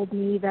parents told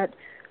me that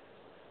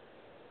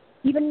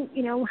even,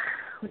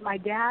 when my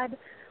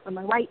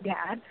white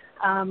dad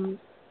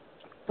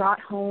brought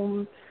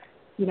home,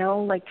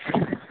 like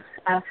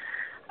a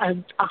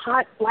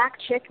hot black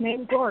chick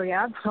named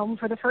Gloria home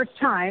for the first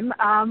time,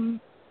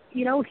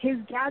 his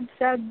dad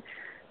said,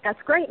 "That's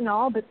great and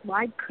all, but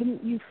why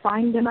couldn't you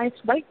find a nice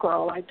white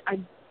girl?"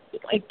 I'm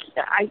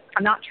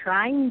not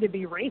trying to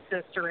be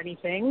racist or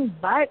anything,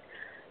 but,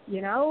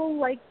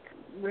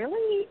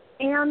 really?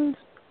 And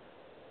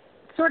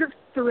sort of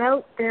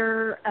throughout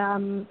their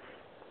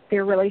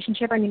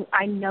relationship, I mean,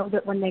 I know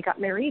that when they got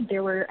married,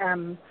 there were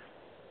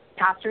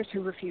pastors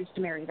who refused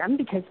to marry them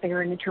because they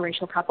were an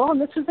interracial couple, and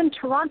this was in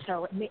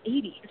Toronto in the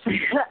 80s.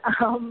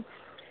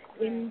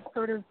 In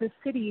sort of the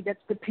city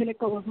that's the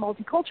pinnacle of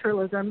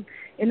multiculturalism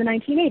in the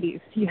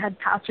 1980s. You had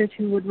pastors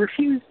who would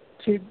refuse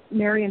to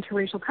marry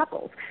interracial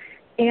couples.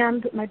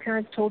 And my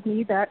parents told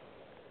me that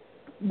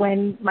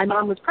when my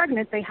mom was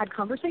pregnant, they had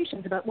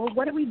conversations about, well,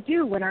 what do we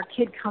do when our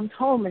kid comes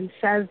home and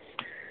says,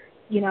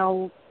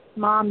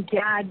 Mom,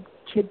 Dad,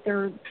 kids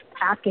are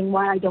asking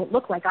why I don't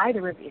look like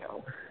either of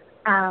you.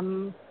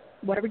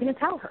 What are we going to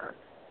tell her?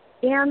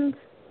 And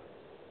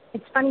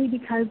it's funny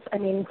because, I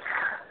mean,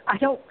 I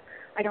don't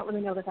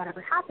really know that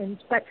ever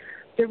happened, but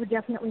there were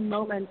definitely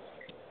moments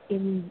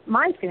in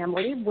my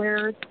family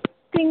where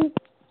things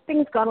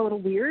got a little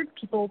weird.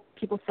 People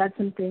said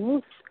some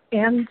things,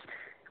 and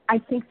I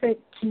think that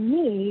to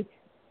me,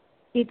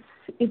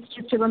 it's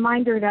just a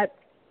reminder that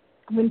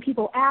when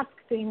people ask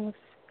things,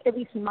 at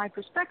least in my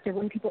perspective,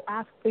 when people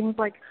ask things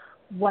like,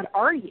 "What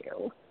are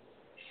you?"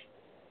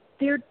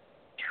 they're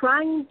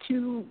trying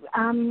to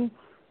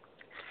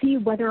see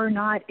whether or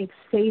not it's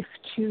safe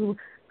to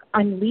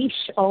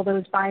unleash all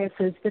those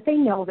biases that they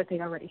know that they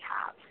already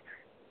have.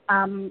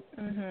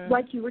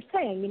 Like you were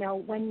saying,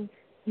 when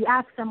you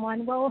ask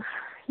someone, well,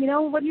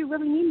 what do you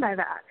really mean by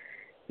that?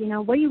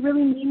 What do you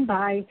really mean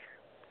by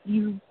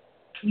you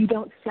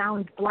don't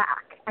sound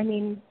black? I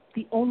mean,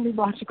 the only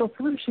logical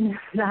solution is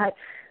that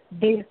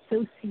they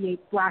associate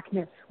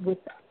blackness with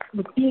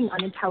being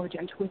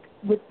unintelligent,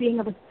 with being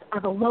of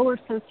a lower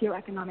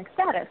socioeconomic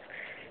status.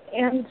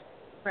 And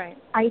right.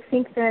 I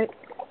think that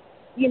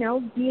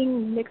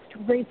being mixed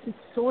race is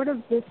sort of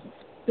this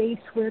space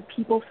where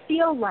people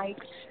feel like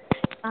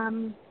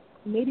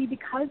maybe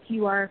because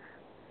you are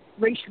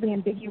racially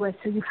ambiguous,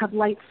 or you have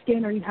light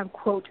skin, or you have,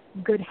 quote,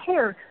 good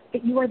hair,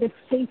 that you are this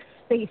safe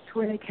space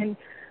where they can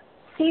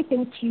say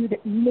things to you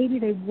that maybe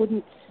they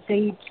wouldn't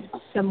say to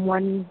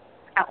someone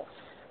else.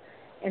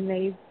 And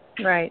they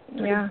right.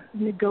 yeah.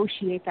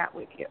 negotiate that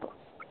with you.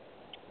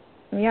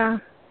 Yeah.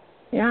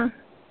 Yeah.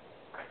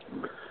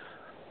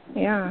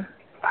 Yeah.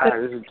 Hi,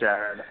 this is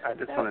Jared. I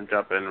just want to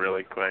jump in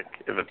really quick,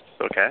 if it's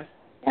okay.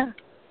 Yeah.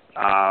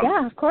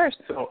 Yeah, of course.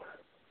 So,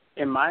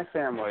 in my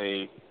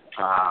family,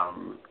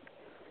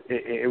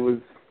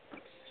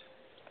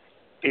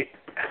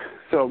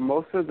 so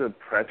most of the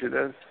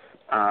prejudice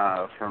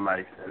from my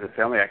extended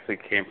family actually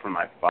came from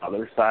my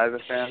father's side of the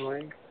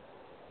family,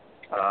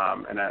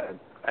 and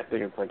I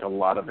think it's like a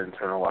lot of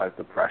internalized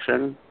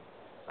oppression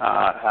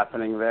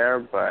happening there,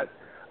 but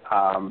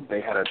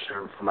they had a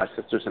term for my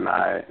sisters and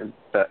I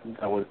that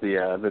was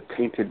the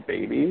tainted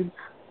babies,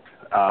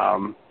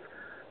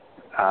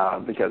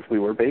 because we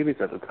were babies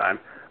at the time.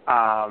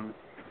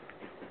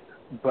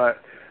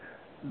 But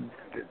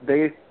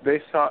they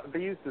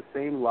used the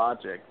same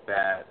logic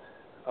that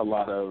a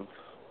lot of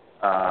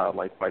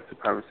like white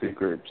supremacy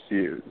groups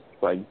use,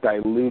 like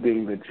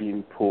diluting the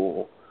gene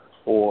pool,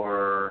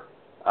 or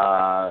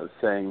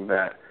saying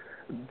that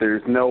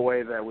there's no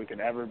way that we can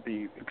ever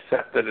be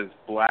accepted as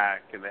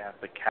black, and they have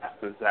to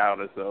cast us out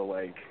as though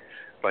like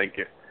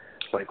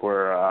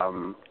we're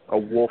a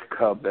wolf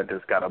cub that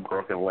just got a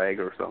broken leg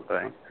or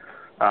something.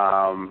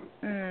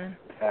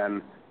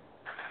 And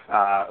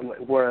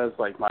whereas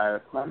like my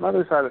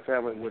mother's side of the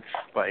family, which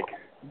like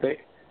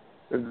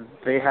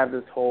they have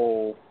this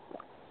whole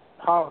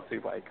policy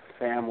like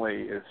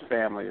family is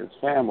family is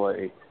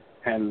family,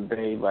 and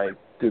they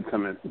did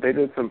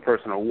some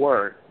personal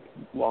work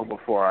long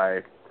before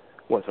I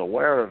was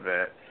aware of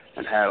it,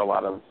 and had a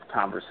lot of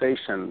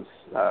conversations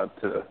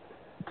to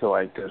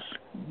just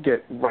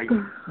get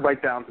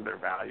right down to their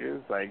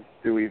values. Like,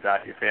 do we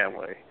value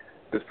family?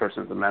 This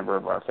person's a member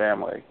of our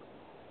family.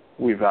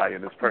 We value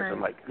this person.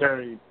 Right. Like,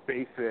 very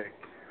basic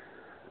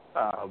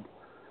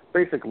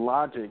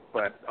logic,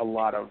 but a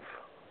lot of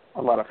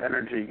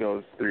energy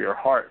goes through your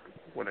heart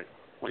when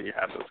you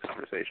have those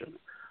conversations.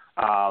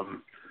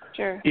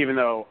 Sure. Even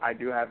though I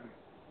do have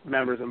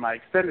members of my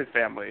extended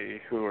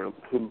family who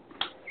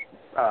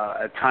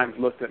at times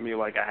looked at me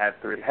like I had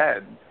three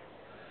heads,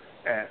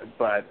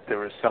 but there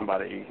was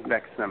somebody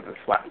next to them to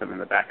slap them in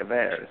the back of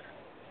theirs.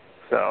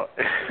 So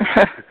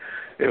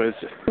it was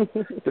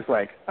just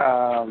like,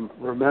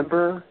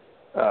 remember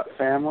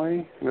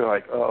family? We were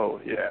like, oh,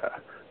 yeah,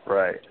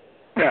 right.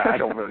 Yeah, I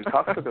don't really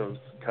talk to those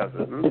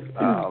cousins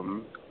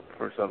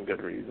for some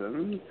good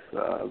reasons.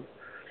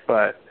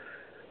 But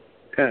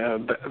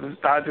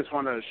I just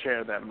want to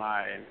share that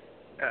my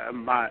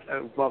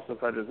most of the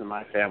prejudice in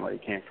my family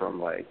came from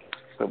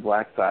the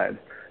black side,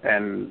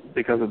 and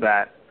because of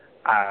that,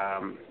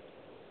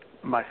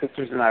 my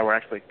sisters and I were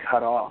actually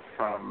cut off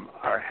from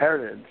our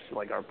heritage,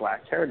 our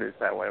black heritage.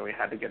 That way, we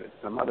had to get it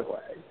some other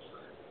way,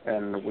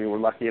 and we were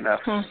lucky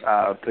enough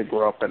to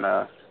grow up in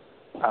a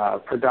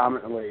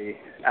predominantly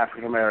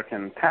African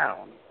American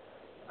town,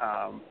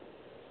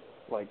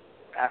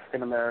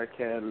 African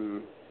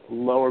American,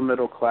 lower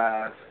middle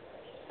class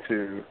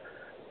to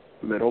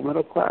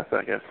middle class,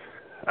 I guess.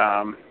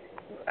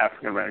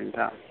 African American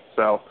town.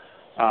 So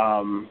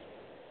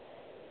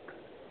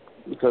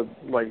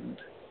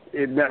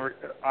it never,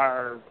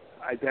 our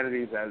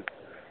identities as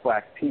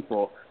black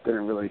people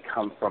didn't really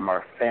come from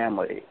our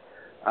family.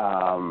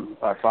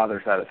 Our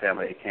father's side of the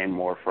family came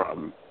more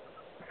from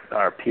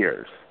our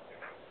peers.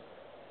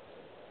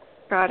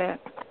 Got it.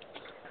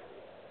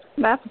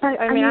 I'm glad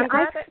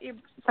that you.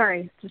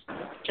 Sorry, just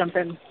jump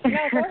in.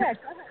 No, go ahead.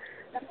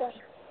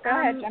 Go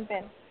ahead, jump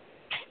in.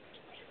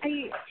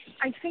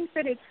 I think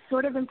that it's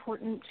sort of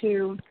important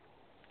to,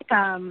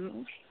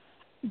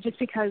 just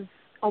because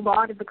a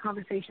lot of the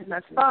conversation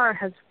thus far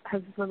has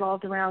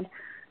revolved around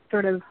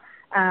sort of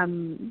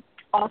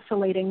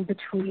oscillating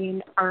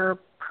between our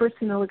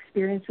personal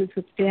experiences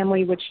with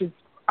family, which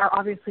are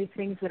obviously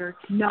things that are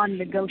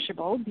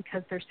non-negotiable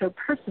because they're so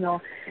personal,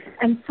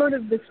 and sort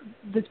of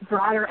this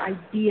broader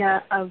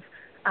idea of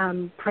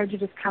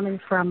prejudice coming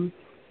from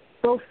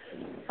both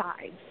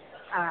sides.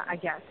 I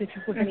guess, if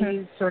we're going to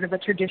use sort of a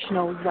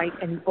traditional white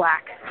and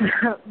black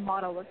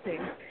model of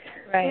things.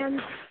 Right.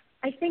 And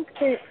I think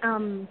that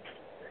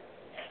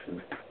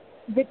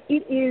that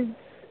it is,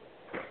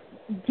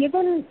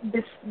 given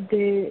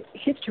the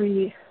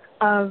history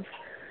of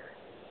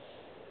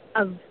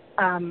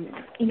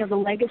the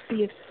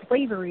legacy of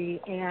slavery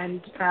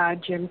and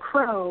Jim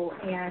Crow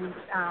and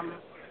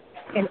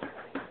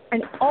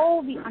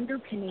all the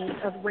underpinnings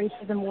of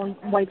racism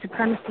and white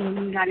supremacy in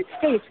the United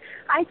States,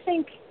 I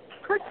think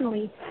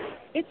personally,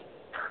 it's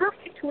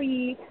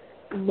perfectly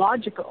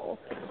logical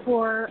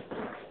for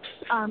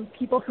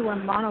people who are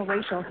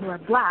monoracial, who are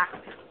black,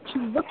 to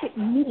look at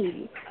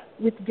me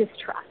with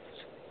distrust.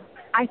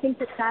 I think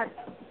that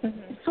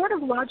sort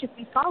of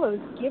logically follows,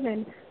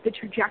 given the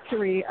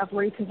trajectory of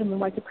racism and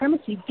white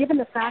supremacy, given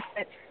the fact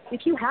that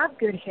if you have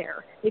good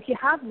hair, if you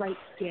have light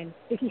skin,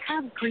 if you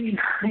have green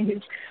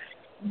eyes,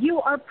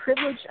 you are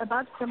privileged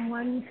above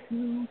someone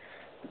who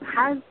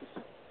has,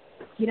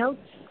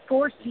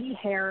 4C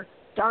hair,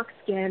 dark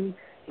skin,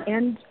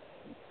 and,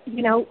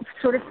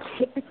 sort of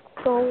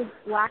typical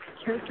black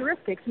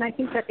characteristics. And I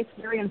think that it's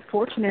very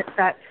unfortunate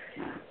that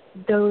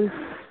those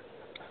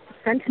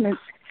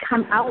sentiments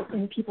come out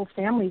in people's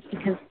families,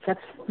 because that's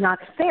not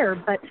fair.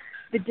 But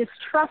the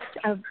distrust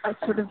of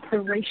sort of the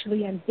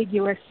racially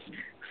ambiguous,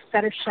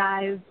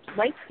 fetishized,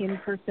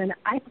 light-skinned person,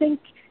 I think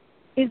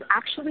is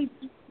actually,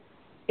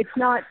 it's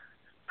not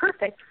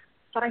perfect,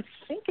 but I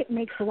think it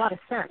makes a lot of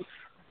sense.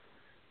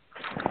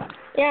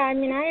 Yeah, I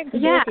mean, I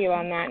agree with you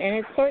on that,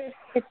 and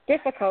it's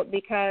difficult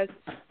because,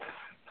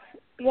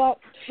 well,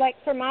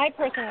 for my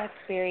personal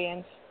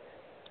experience,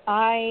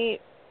 I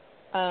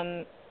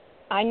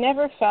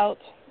never felt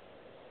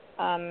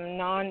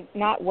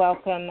not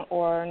welcome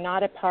or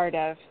not a part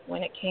of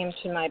when it came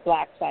to my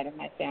black side of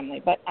my family,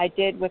 but I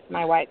did with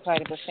my white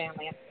side of the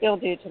family, and still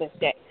do to this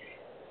day.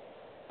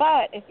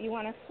 But if you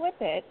want to flip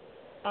it,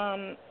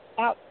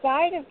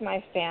 outside of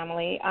my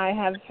family, I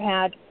have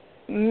had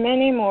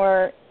many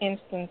more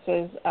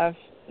instances of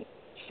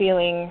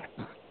feeling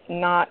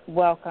not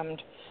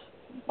welcomed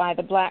by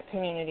the black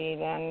community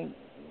than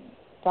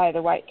by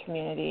the white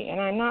community.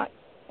 And I'm not,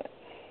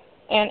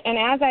 and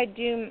as I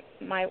do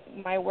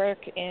my work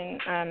in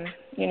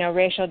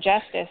racial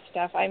justice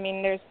stuff, I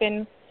mean there's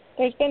been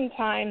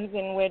times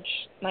in which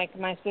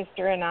my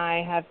sister and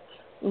I have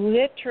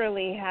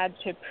literally had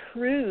to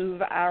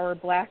prove our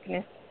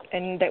blackness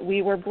and that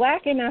we were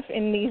black enough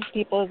in these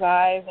people's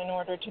eyes in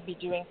order to be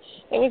doing.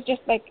 It was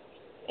just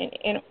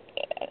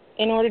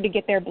in order to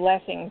get their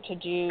blessing to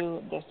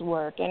do this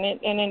work. And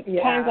in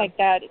times like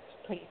that, it's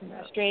pretty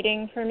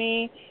frustrating for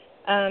me.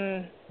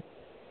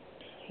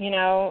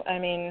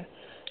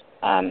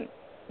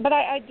 But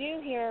I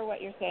do hear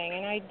what you're saying,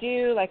 and I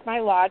do, like, my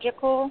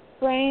logical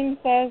brain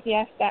says,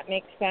 yes, that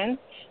makes sense.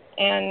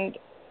 And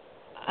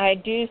I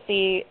do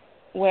see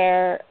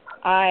where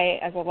I,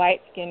 as a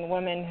light-skinned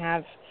woman,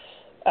 have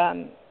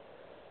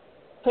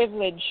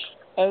privilege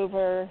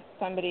over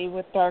somebody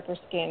with darker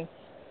skin.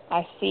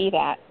 I see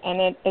that.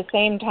 And at the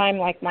same time,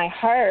 like, my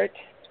heart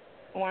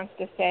wants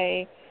to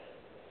say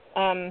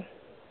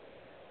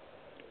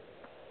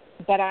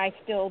that I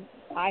still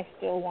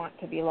want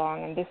to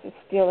belong, and this is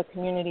still a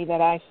community that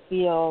I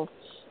feel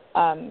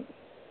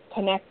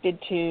connected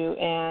to,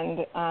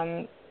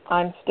 and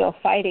I'm still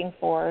fighting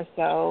for,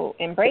 so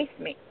embrace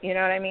me, you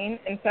know what I mean?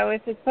 And so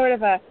it's sort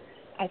of I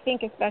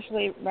think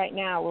especially right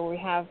now where we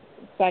have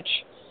such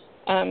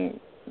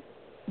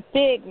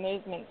big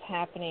movements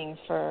happening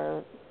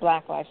for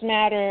Black Lives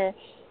Matter,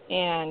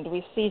 and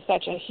we see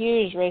such a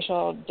huge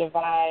racial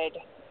divide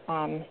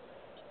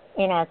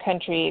in our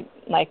country,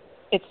 like,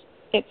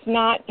 it's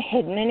not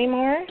hidden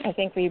anymore. I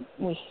think we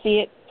see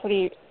it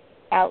pretty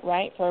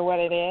outright for what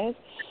it is.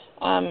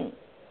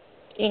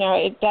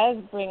 It does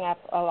bring up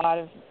a lot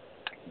of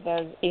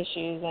those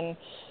issues, and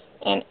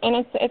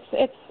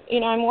it's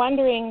I'm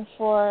wondering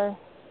for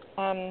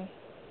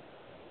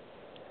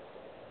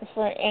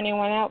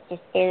anyone else if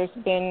there's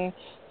been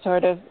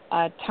sort of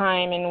a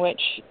time in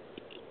which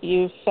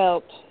you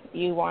felt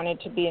you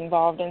wanted to be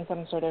involved in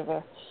some sort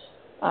of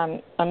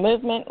a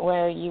movement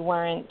where you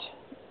weren't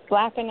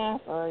Black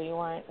enough or you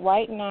weren't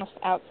white enough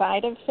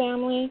outside of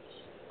family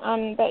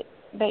that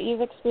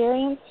you've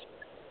experienced?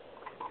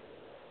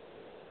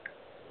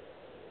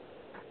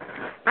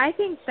 I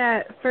think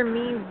that for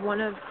me,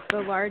 one of the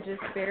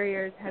largest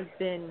barriers has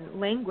been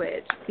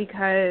language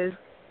because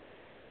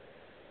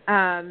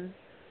I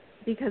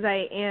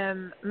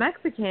am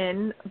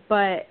Mexican,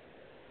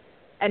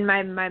 and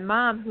my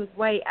mom, who's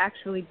white,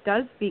 actually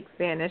does speak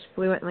Spanish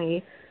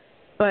fluently,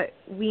 but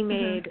we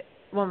made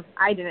well,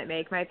 I didn't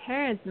make. My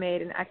parents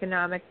made an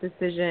economic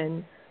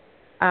decision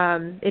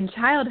in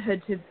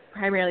childhood to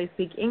primarily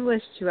speak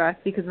English to us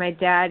because my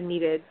dad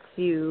needed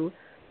to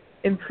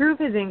improve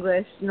his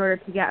English in order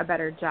to get a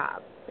better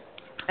job.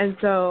 And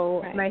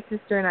so my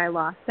sister and I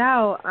lost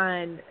out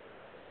on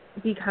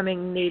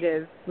becoming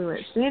native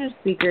fluent Spanish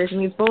speakers, and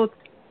we both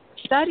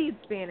studied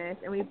Spanish,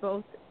 and we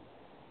both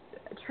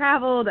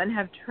traveled and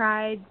have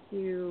tried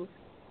to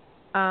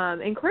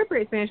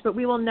incorporate Spanish, but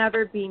we will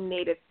never be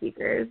native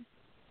speakers.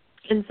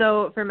 And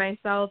so for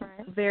myself,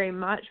 very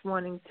much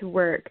wanting to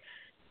work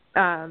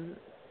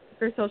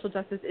for social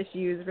justice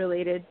issues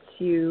related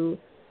to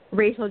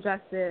racial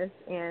justice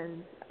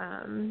and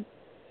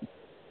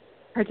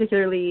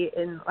particularly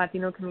in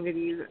Latino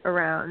communities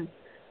around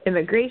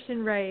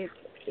immigration rights,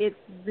 it's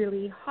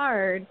really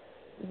hard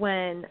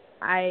when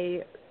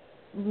I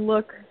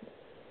look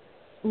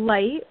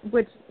light,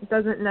 which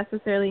doesn't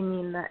necessarily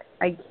mean that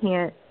I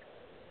can't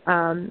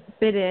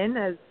fit in,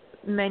 as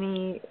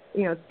many,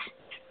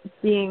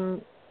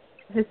 being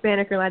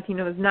Hispanic or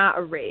Latino is not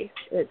a race.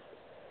 It's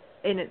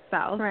in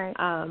itself. Right.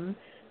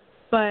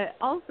 But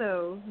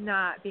also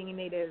not being a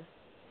native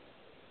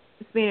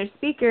Spanish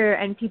speaker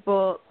and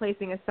people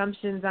placing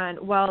assumptions on,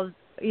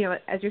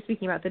 as you're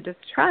speaking about the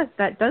distrust,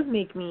 that does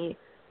make me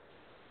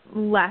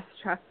less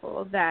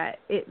trustful, that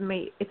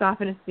it's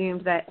often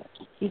assumed that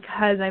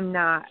because I'm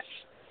not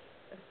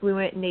a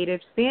fluent native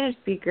Spanish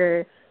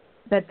speaker,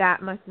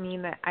 that must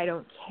mean that I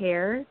don't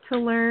care to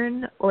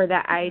learn, or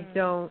that I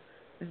don't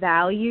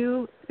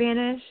value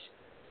Spanish,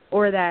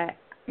 or that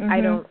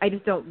I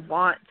just don't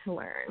want to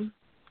learn.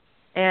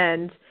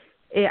 And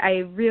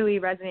I really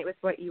resonate with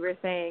what you were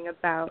saying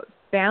about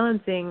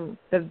balancing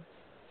the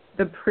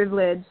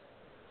privilege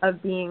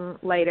of being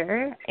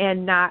lighter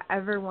and not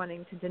ever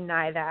wanting to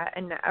deny that,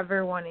 and not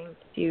ever wanting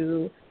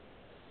to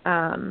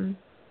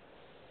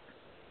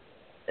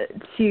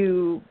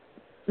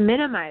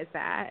minimize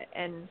that.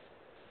 And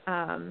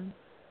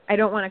I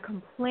don't want to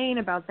complain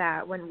about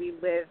that when we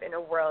live in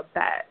a world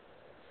that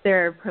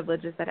there are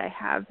privileges that I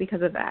have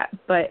because of that.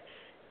 But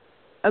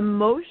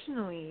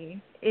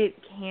emotionally, it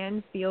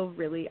can feel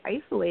really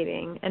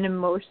isolating, and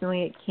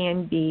emotionally it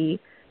can be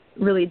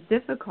really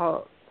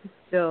difficult to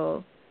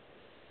still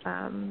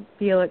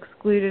feel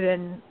excluded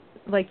and,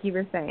 like you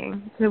were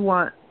saying, to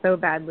want so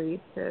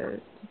badly to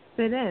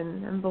fit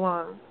in and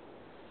belong.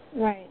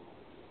 Right.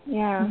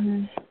 Yeah.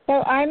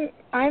 So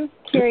I'm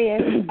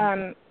curious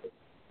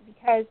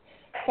because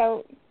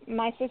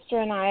my sister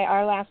and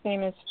our last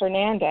name is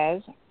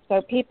Fernandez.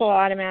 So people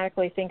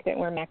automatically think that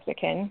we're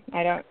Mexican.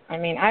 I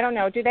don't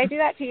know. Do they do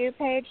that to you,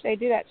 Paige? They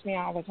do that to me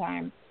all the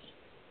time.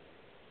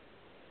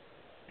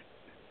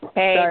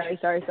 Paige.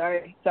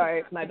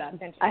 Sorry. My bad.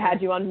 I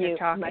had you on mute.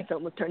 My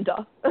phone was turned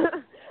off.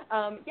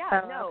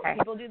 Okay.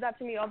 People do that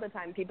to me all the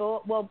time.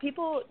 People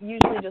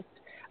usually just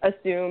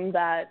assume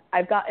that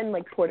I've gotten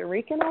Puerto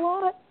Rican a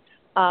lot.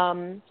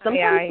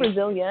 Sometimes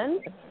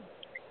Brazilian.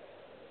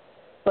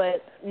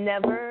 but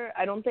never,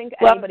 I don't think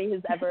Well, anybody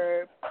has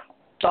ever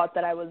thought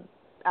that I was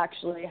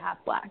actually half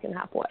black and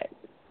half white,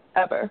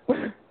 ever.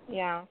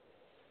 Yeah.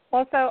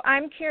 Well, so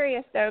I'm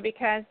curious, though,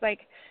 because,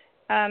 like,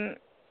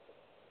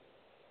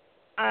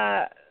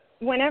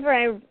 whenever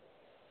I've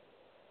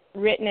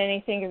written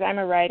anything, because I'm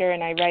a writer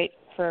and I write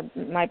for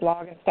my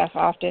blog and stuff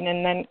often,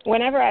 and then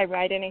whenever I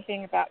write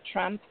anything about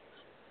Trump,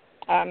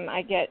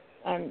 I get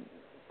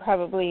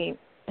probably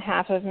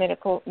half of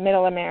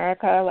middle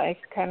America, like,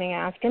 coming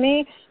after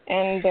me,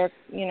 and they're,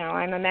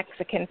 I'm a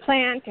Mexican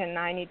plant, and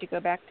I need to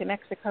go back to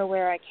Mexico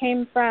where I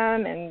came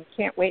from, and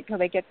can't wait till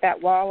they get that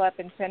wall up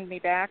and send me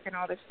back and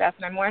all this stuff.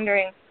 And I'm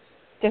wondering,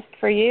 just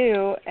for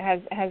you,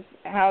 has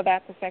how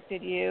that's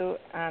affected you,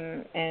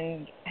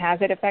 and has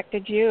it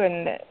affected you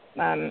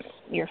and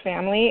your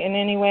family in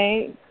any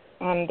way?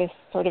 This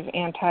sort of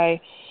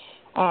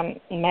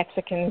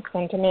anti-Mexican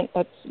sentiment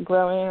that's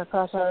growing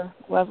across our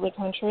lovely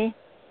country.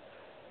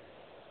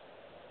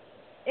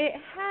 It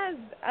has.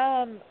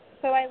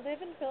 So I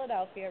live in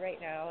Philadelphia right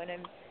now, and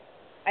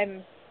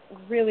I'm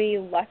really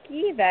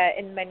lucky that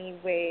in many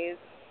ways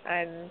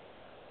I'm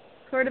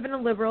sort of in a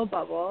liberal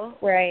bubble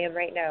where I am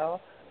right now.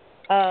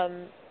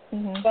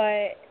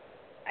 But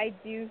I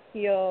do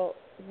feel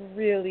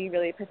really,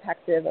 really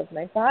protective of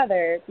my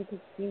father because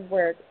he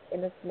works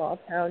in a small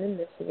town in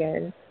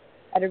Michigan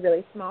at a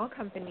really small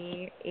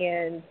company,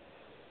 and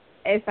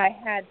if I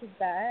had to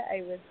bet,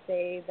 I would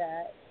say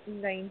that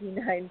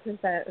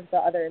 99% of the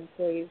other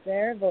employees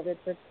there voted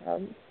for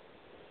Trump.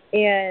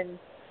 And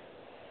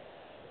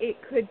it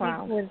could be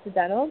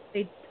coincidental.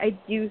 I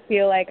do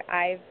feel like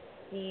I've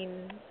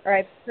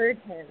heard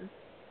him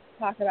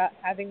talk about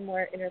having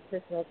more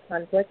interpersonal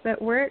conflicts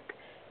at work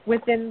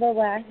within the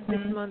last 6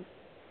 months.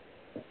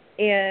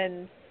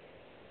 And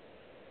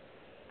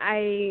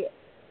I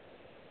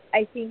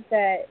think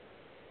that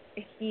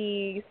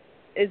he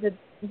is a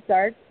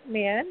dark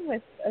man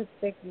with a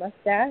thick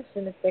mustache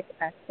and a thick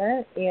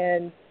accent,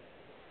 and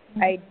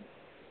I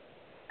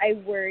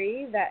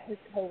worry that his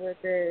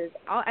coworkers.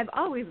 I've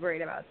always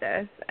worried about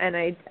this, and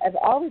I've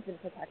always been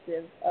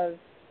protective of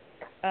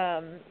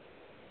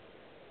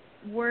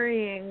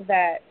worrying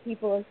that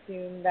people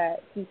assume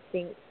that he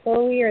thinks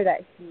slowly or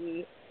that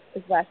he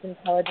is less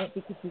intelligent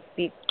because he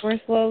speaks more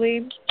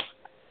slowly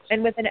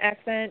and with an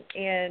accent.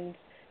 And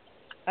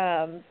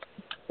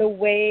the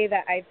way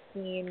that I've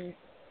seen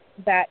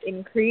that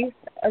increase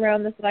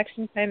around this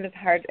election time is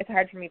hard. It's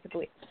hard for me to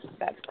believe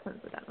that's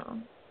coincidental.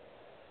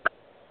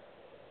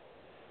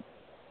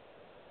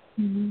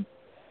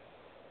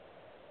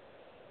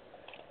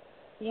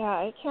 Yeah,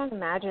 I can't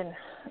imagine.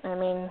 I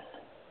mean,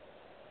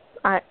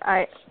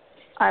 I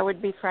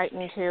would be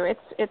frightened too.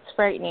 It's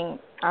frightening.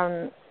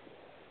 I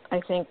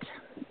think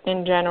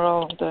in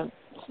general the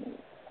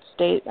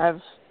state of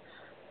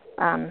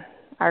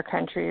our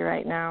country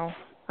right now.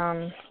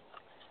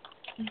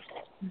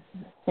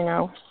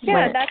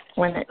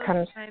 When it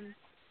comes.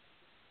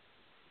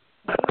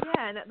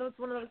 And that's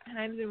one of those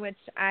times in which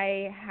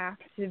I have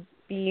to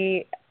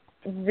be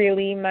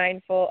really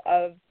mindful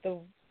of the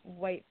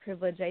white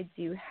privilege I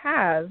do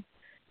have.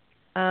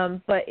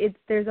 But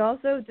there's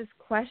also this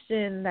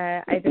question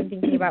that I've been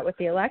thinking about with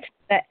the election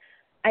that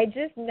I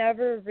just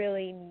never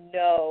really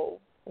know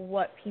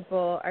what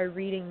people are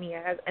reading me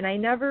as, and I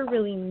never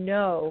really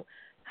know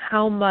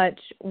how much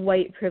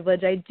white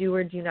privilege I do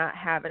or do not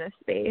have in a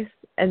space.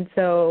 And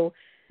so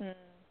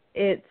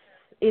it's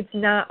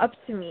not up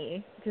to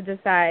me to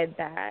decide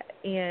that,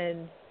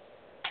 and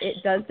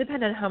it does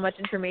depend on how much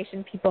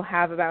information people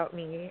have about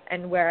me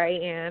and where I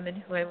am and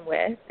who I'm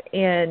with.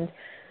 And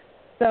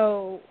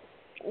so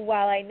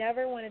while I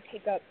never want to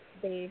take up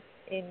space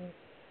in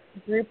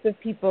groups of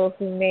people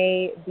who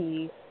may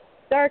be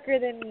darker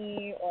than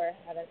me or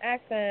have an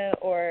accent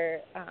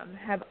or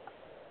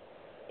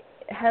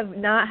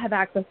not have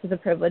access to the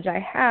privilege I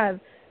have,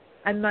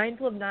 I'm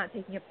mindful of not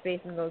taking up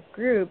space in those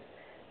groups,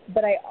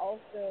 but I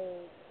also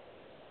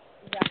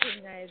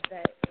recognize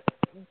that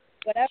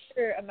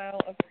whatever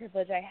amount of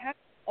privilege I have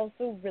is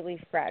also really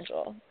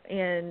fragile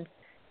and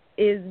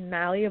is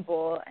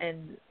malleable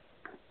and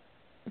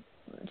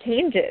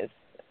changes.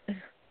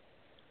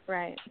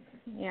 Right.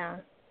 Yeah.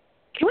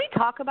 Can we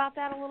talk about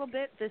that a little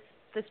bit? This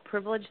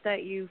privilege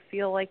that you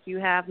feel like you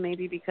have,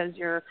 maybe because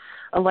you're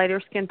a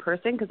lighter skinned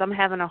person, because I'm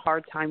having a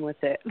hard time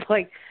with it.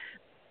 Like,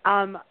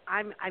 I'm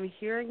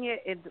hearing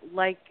it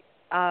like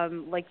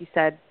you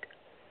said,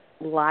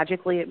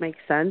 logically it makes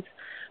sense,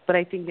 but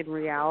I think in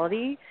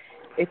reality,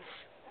 it's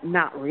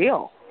not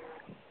real.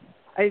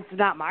 It's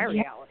not my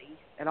reality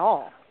at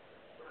all.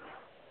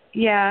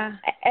 Yeah.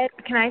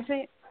 Can I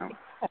say? Oh,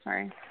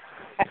 sorry.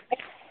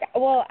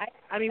 Well,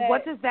 I mean,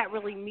 what does that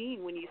really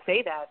mean when you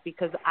say that?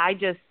 Because I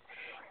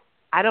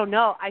don't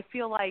know. I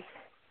feel like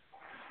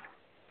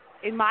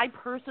in my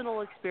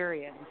personal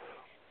experience,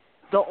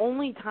 the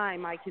only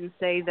time I can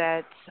say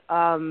that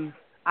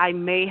I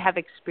may have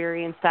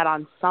experienced that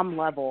on some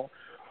level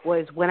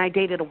was when I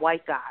dated a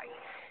white guy.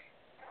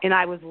 And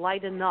I was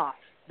light enough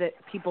that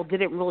people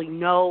didn't really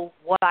know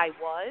what I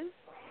was.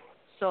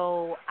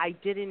 So I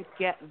didn't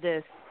get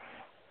this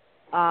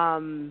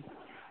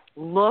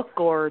look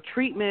or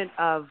treatment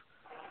of,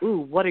 ooh,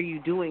 what are you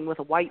doing with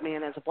a white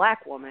man as a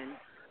black woman?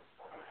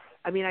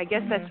 I mean, I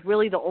guess that's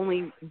really the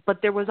only,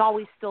 but there was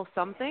always still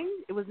something.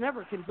 It was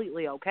never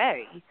completely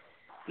okay,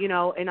 you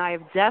know, and I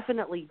have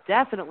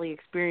definitely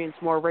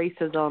experienced more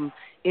racism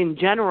in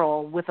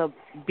general with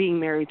being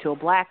married to a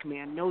black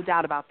man, no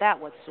doubt about that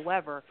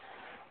whatsoever.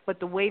 But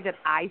the way that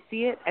I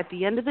see it, at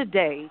the end of the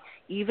day,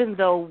 even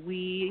though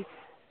we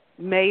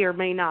may or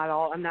may not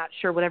all, I'm not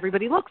sure what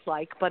everybody looks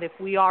like, but if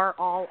we are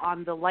all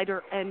on the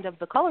lighter end of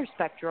the color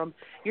spectrum,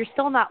 you're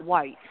still not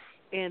white.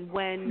 And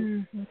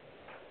when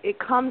it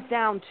comes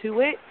down to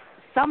it,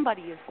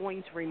 somebody is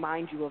going to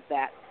remind you of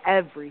that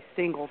every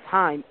single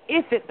time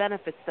if it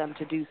benefits them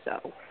to do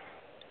so.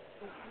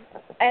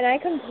 And I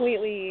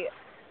completely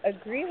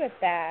agree with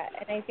that.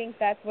 And I think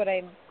that's what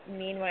I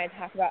mean when I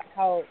talk about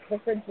how the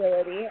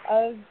fragility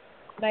of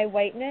my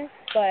whiteness.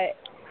 But,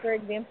 for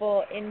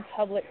example, in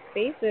public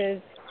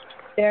spaces,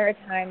 there are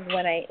times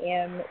when I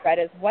am read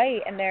as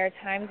white, and there are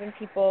times when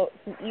people,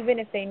 even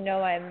if they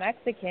know I'm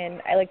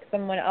Mexican, like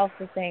someone else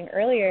was saying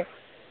earlier,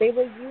 they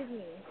will use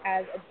me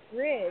as a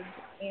bridge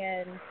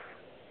and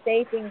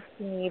say things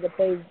to me that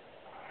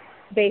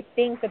they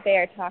think that they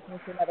are talking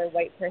to another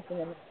white person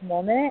in this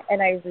moment.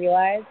 And I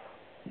realized,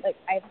 like,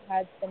 I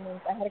had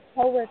a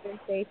coworker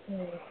say to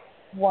me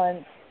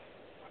once,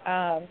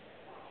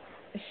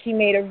 she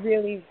made a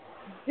really,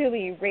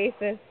 really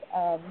racist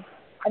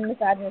and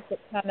misogynistic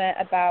comment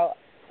about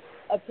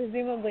a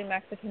presumably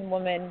Mexican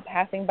woman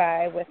passing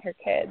by with her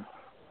kids.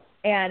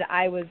 And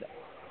I was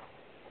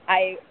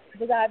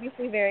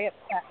obviously very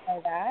upset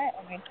by that,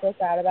 and I spoke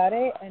out about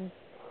it, and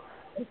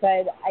I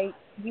said,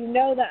 you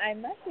know that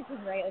I'm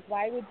Mexican, right? Like,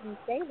 why would you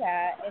say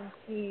that? And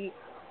she,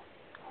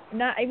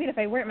 not even if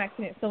I weren't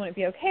Mexican, it still wouldn't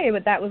be okay,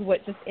 but that was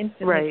what just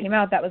instantly came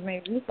out. That was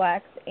my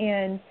reflex.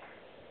 And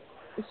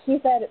she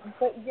said,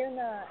 but you're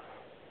not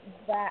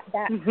that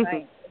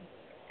kind.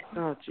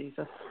 Oh,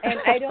 Jesus. And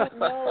I don't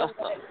know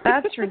what,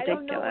 that's ridiculous. I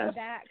don't know what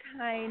that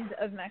kind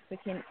of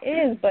Mexican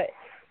is, but,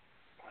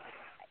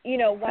 you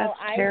know, while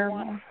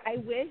I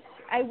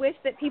wish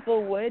that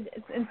people would,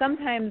 and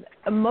sometimes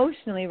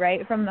emotionally,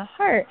 right, from the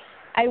heart,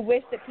 I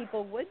wish that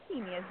people would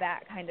see me as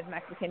that kind of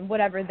Mexican,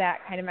 whatever that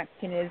kind of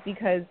Mexican is,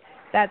 because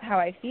that's how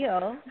I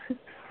feel.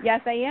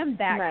 Yes, I am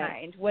that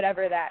kind,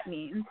 whatever that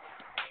means.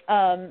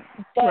 But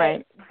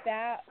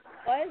that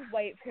was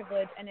white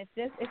privilege, and if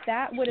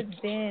that would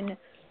have been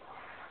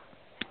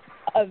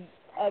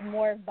a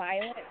more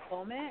violent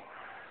moment,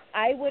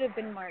 I would have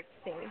been marked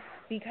safe,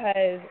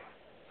 because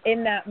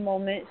in that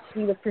moment she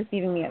was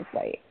perceiving me as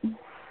white.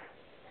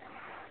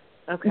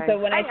 Okay. So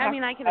when I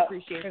can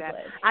appreciate that.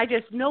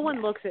 No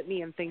one looks at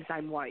me and thinks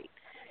I'm white.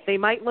 They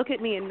might look at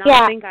me and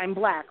not think I'm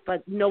black,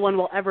 but no one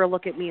will ever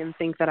look at me and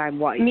think that I'm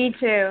white. Me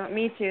too.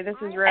 This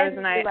is Rose,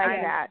 and I'm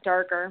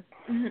darker.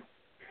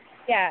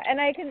 Yeah,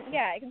 and I can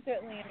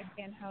certainly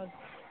understand how,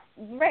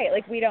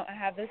 like, we don't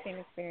have the same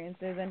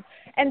experiences,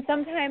 and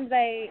sometimes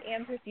I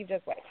am perceived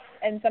as white,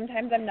 and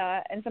sometimes I'm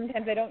not, and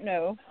sometimes I don't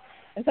know,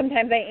 and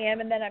sometimes I am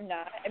and then I'm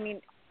not. I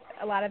mean,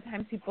 a lot of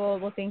times people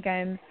will think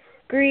I'm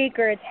Greek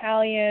or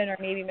Italian or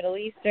maybe Middle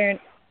Eastern,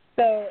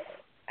 so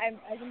I'm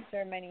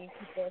sure many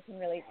people can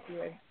relate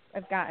to it.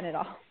 I've gotten it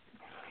all.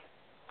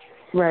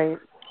 Right.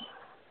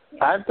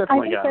 I've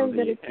definitely gotten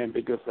the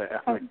ambiguous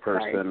ethnic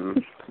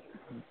person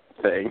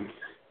thing.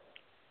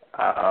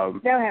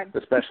 Go ahead.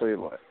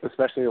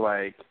 Especially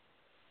like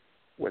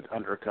with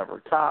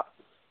undercover cops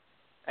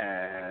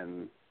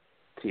and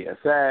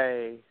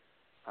TSA.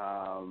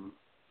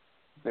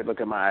 They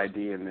look at my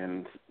ID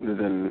and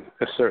then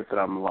assert that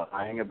I'm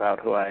lying about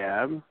who I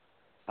am.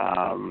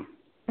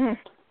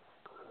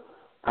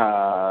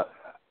 I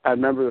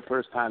remember the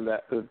first time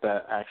that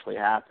actually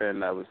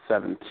happened. I was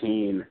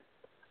 17,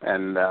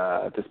 and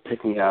just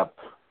picking up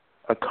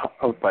the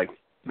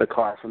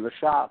car from the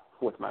shop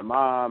with my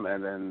mom,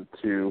 and then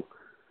two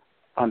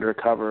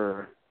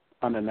undercover,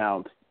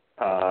 unannounced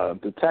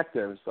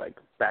detectives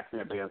backed me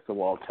up against the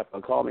wall, kept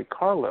on calling me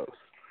Carlos.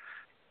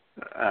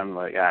 I'm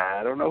like,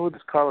 I don't know who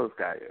this Carlos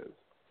guy is.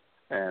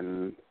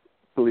 And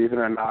believe it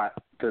or not,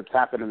 that's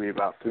happened to me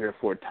about 3 or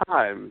 4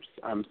 times.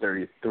 I'm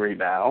 33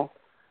 now.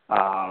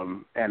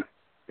 And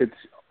it's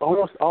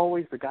almost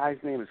always the guy's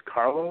name is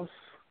Carlos.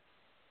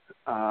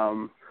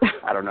 I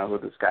don't know who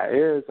this guy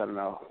is. I don't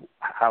know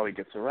how he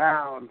gets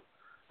around.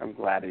 I'm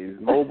glad he's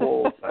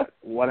mobile, but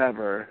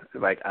whatever.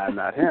 I'm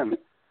not him.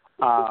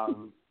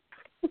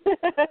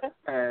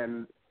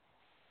 And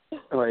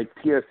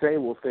TSA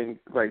will think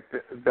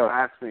they'll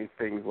ask me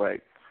things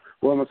like,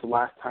 "When was the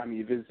last time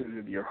you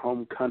visited your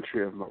home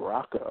country of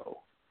Morocco?"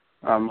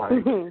 I'm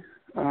like,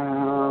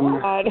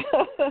 I'm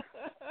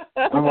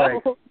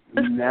like,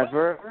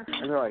 never.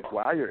 And they're like,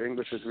 "Wow, your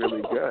English is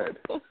really good."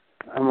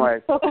 I'm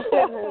like,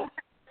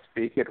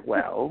 "Speak it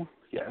well,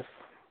 yes,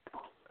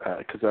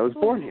 because I was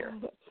born here."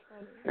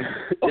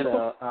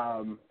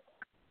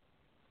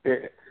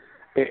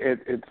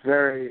 It's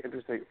very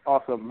interesting.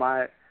 Also,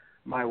 my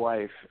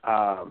wife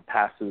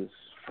passes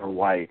for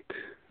white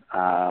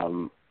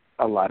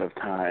a lot of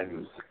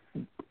times,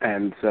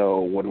 and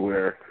so when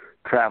we're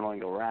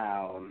traveling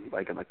around,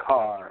 like in the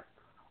car,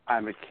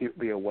 I'm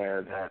acutely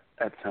aware that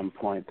at some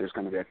point there's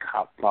going to be a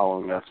cop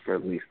following us for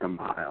at least a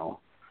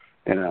mile,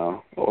 you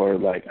know, or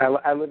like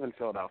I live in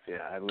Philadelphia.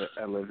 I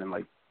live in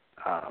like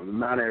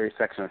Mount Airy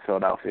section of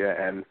Philadelphia,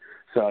 and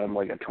so I'm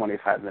like a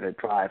 25-minute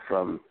drive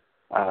from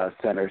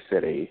Center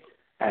City,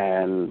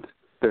 and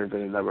there have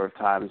been a number of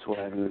times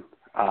when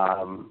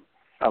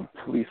a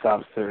police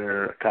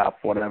officer, a cop,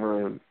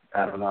 whatever,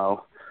 I don't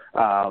know,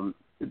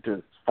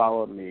 just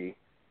followed me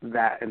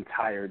that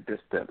entire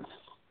distance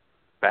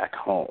back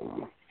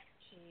home.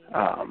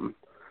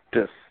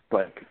 Just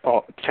like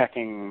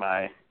checking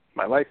my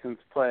license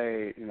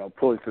plate, you know,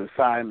 pulling to the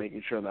side,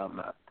 making sure that I'm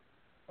not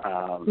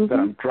that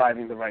I'm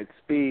driving the right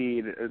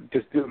speed,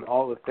 just doing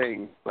all the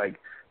things, like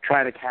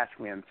trying to catch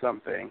me on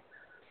something.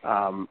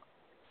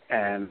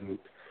 And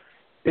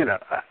you know,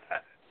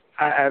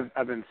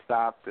 I've been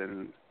stopped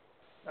and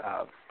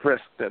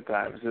frisked at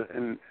times,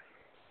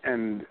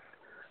 and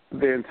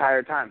the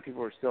entire time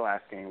people were still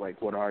asking,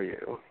 like, "What are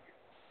you?"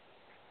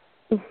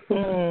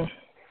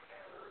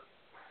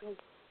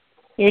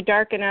 You're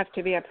dark enough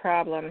to be a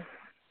problem.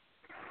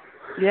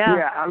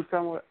 Yeah, I'm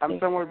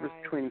somewhere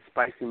between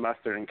spicy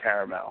mustard and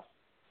caramel.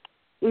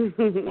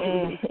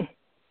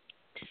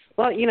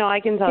 Well, you know, I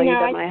can tell you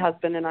that my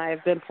husband and I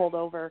have been pulled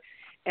over,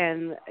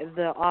 and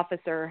the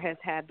officer has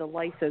had the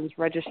license,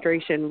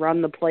 registration,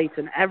 run the plates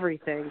and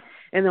everything,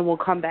 and then we'll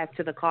come back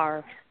to the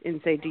car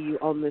and say, "Do you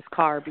own this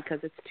car?" because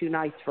it's too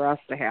nice for us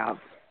to have.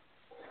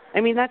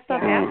 I mean, that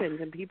stuff happens,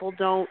 and people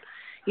don't,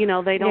 you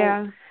know, they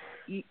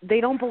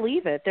don't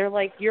believe it. They're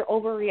like, "You're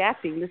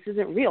overreacting. This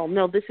isn't real."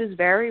 No, this is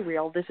very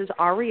real. This is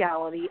our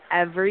reality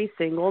every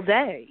single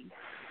day.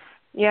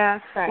 Yeah.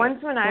 Right.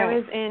 Once when I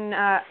was in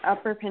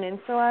Upper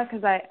Peninsula,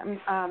 because I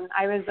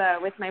was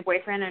with my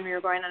boyfriend, and we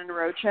were going on a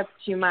road trip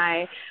to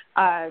my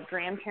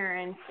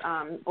grandparents'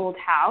 old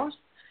house,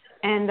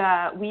 and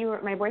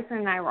my boyfriend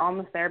and I were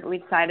almost there, but we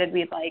decided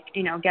we'd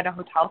get a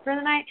hotel for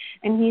the night.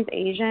 And he's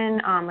Asian,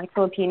 like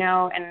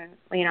Filipino,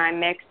 and I'm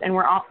mixed, and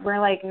we're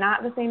like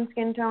not the same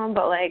skin tone,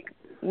 but like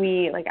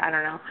we I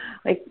don't know,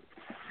 like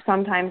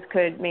sometimes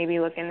could maybe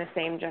look in the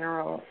same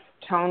general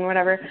tone,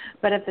 whatever,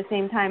 but at the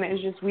same time it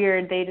was just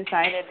weird. They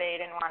decided they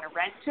didn't want to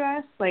rent to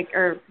us,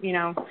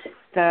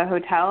 the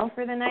hotel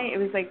for the night. It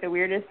was like the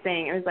weirdest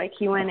thing. It was like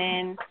he went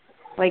in,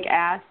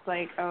 asked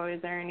 "Oh,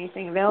 is there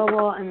anything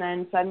available?" and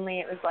then suddenly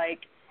it was like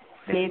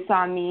they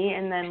saw me,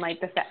 and then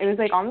it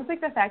was almost like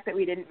the fact that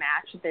we didn't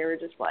match. They were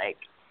just like,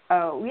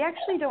 "Oh, we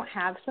actually don't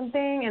have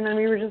something," and then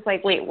we were just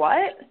like, "Wait,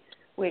 what?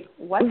 Wait,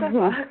 what the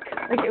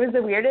fuck?" It was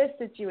the weirdest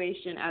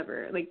situation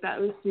ever. That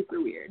was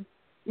super weird,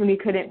 and we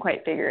couldn't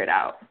quite figure it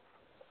out.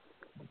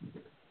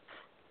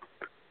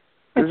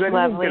 Does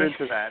anyone get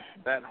into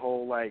that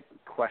whole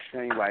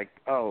questioning,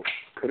 "Oh,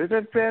 could it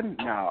have been?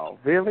 No,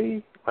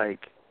 really?" That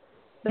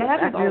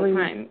happens all the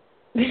time.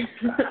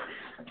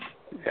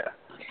 Yeah.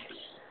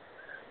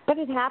 But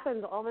it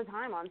happens all the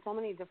time on so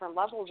many different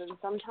levels, and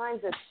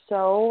sometimes it's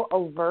so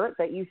overt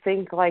that you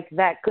think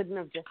that couldn't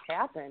have just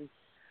happened.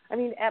 I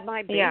mean, at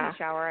my baby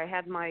shower, I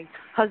had my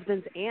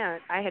husband's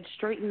aunt. I had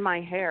straightened my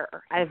hair.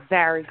 I have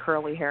very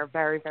curly hair,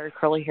 very, very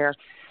curly hair.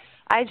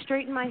 I had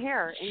straightened my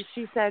hair, and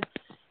she said,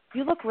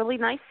 "You look really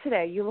nice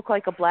today. You look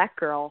like a black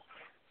girl."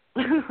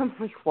 I'm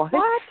like,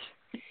 "What?"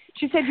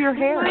 She said, "Your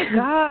hair." Oh, my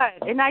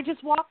God. And I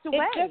just walked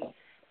away.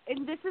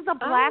 And this is a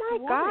black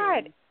woman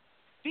God.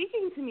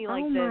 speaking to me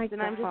like Oh, this, my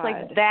and I'm just God.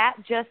 like, that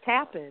just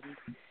happened.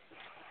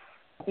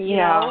 Yeah. You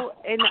know?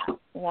 And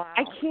wow.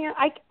 I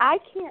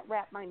can't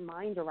wrap my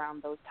mind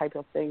around those type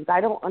of things. I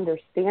don't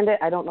understand it.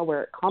 I don't know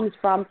where it comes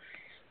from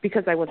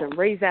because I wasn't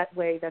raised that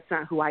way. That's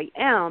not who I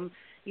am,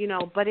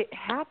 but it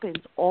happens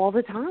all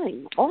the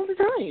time. All the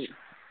time.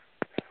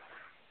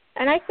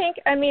 And I think,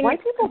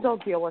 white people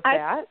don't deal with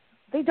that.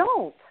 They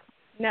don't.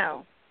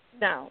 No.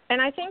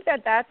 And I think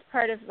that's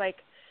part of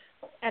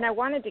and I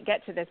wanted to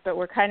get to this, but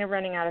we're kind of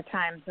running out of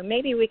time. So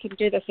maybe we can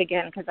do this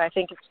again because I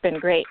think it's been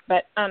great.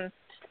 But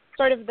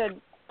sort of the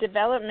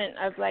development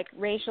of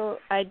racial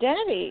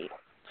identity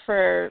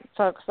for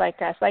folks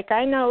like us.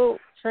 I know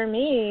for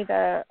me,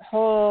 the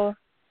whole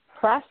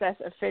process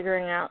of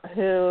figuring out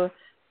who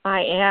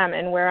I am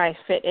and where I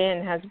fit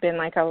in has been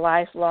a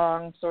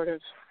lifelong sort of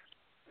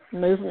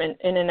movement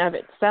in and of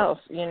itself,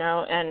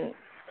 and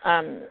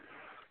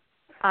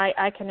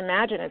I can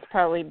imagine it's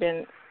probably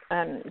been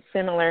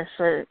similar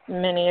for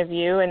many of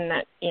you, and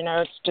that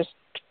it's just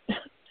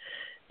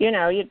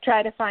you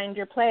try to find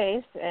your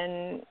place,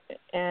 and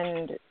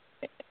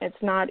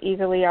it's not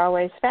easily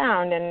always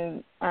found,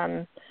 and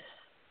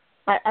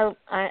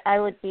I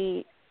would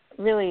be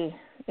really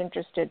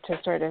interested to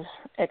sort of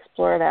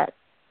explore that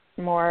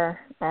more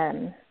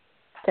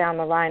down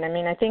the line.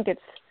 I think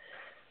it's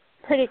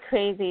pretty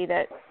crazy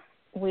that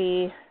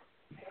we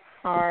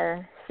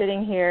are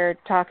sitting here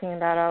talking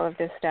about all of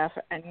this stuff,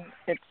 and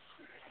it's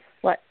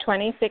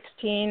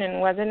 2016, and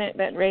wasn't it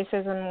that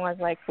racism was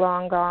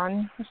long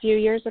gone a few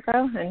years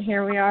ago, and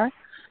here we are.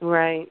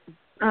 Right.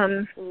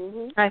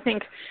 I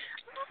think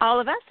all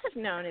of us have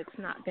known it's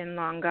not been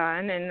long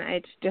gone,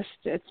 and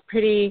it's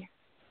pretty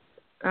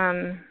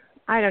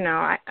I don't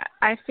know.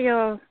 I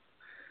feel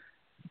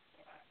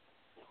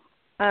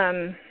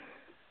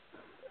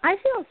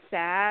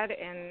sad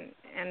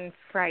and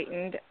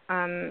frightened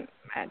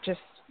at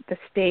just the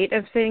state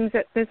of things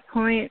at this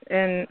point,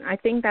 and I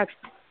think that's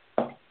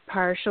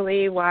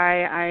partially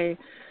why I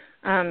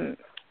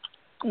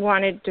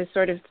wanted to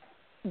sort of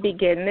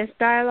begin this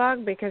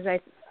dialogue, because I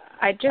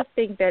just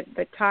think that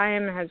the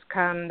time has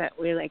come that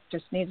we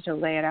just need to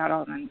lay it out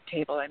on the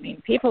table. I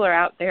mean, people are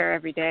out there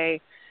every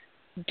day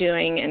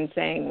doing and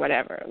saying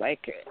whatever,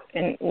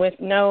 and with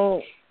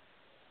no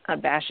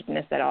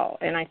abashedness at all.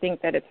 And I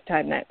think that it's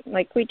time that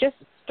we just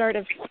sort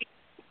of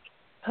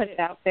put it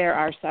out there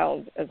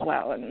ourselves as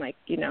well, and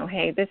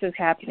hey, this is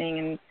happening,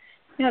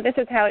 and this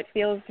is how it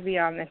feels to be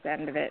on this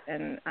end of it,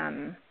 and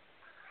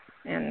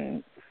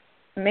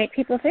make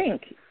people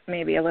think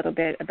maybe a little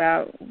bit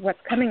about what's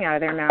coming out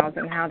of their mouths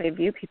and how they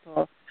view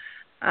people.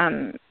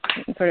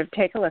 Sort of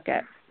take a look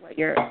at what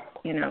your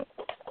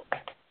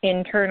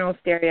internal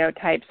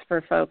stereotypes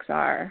for folks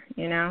are.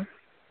 I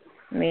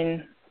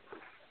mean,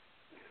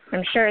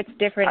 I'm sure it's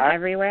different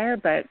everywhere,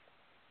 but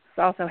it's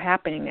also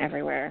happening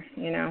everywhere.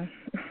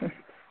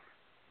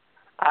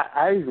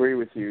 I agree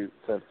with you,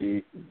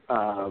 Sophie.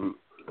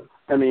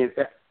 I mean,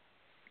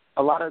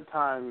 a lot of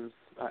times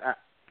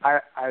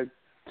I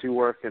do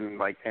work in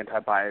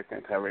anti-bias,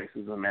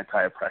 anti-racism,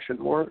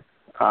 anti-oppression work,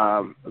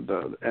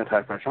 the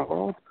anti-oppression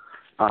world,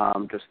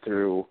 just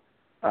through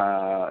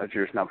a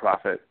Jewish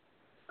nonprofit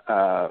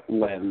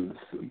lens,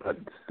 but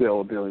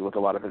still dealing with a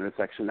lot of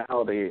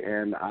intersectionality.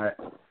 And I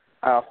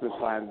often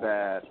find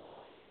that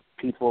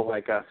people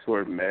like us who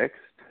are mixed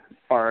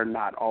are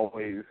not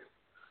always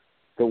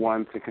the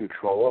ones in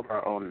control of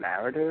our own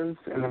narratives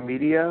in the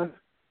media.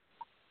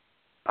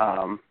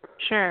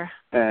 Sure.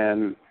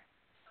 And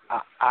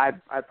I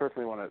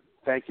personally want to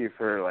thank you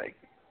for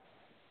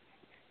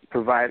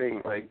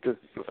providing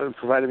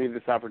me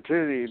this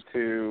opportunity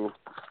to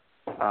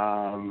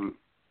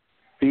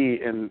be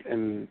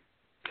in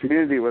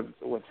community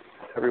with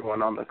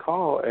everyone on the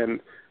call,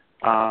 and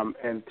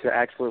to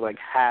actually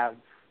have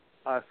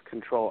us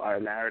control our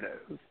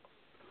narratives.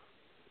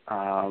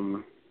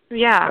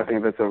 Yeah. I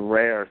think that's a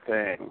rare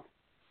thing.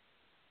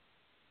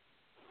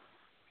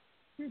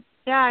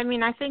 Yeah, I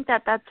mean, I think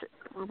that's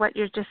what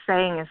you're just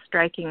saying is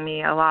striking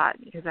me a lot,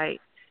 because I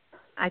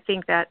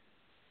think that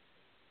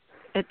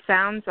it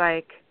sounds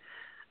like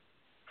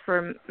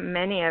for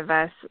many of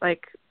us,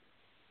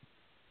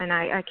 and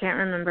I can't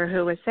remember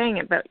who was saying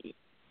it, but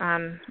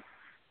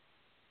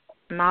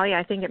Molly,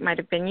 I think it might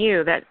have been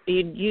you, that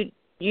you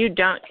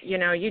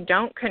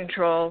don't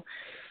control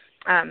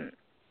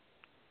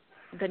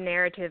the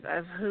narrative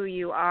of who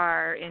you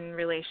are in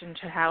relation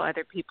to how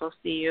other people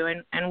see you,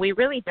 and we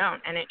really don't,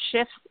 and it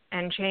shifts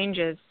and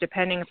changes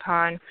depending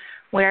upon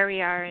where we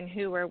are and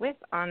who we're with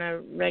on a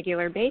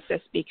regular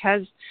basis,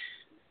 because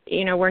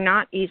we're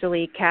not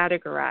easily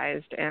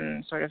categorized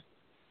and sort of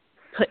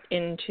put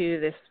into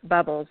this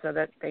bubble so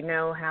that they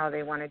know how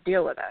they want to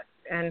deal with us.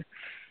 And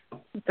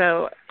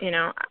so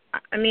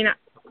I mean,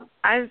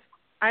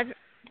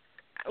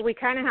 we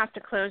kind of have to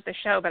close the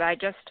show, but I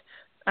just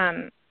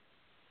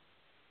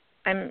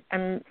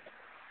I'm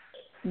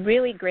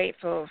really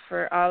grateful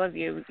for all of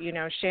you,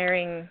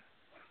 sharing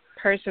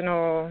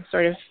personal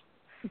sort of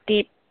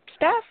deep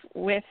stuff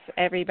with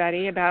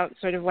everybody about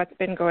sort of what's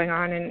been going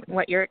on and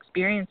what your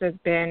experience has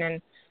been.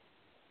 And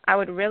I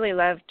would really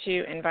love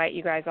to invite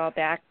you guys all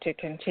back to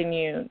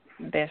continue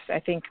this. I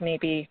think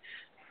maybe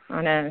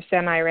on a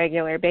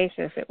semi-regular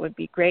basis, it would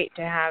be great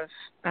to have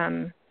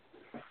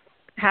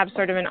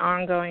sort of an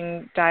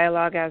ongoing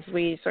dialogue as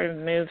we sort of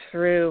move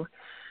through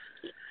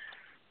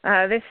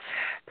this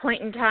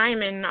point in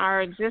time in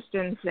our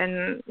existence,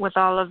 and with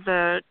all of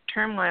the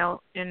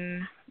turmoil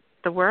in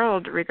the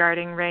world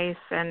regarding race.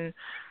 And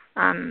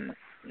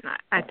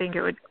I think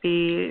it would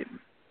be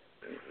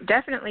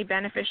definitely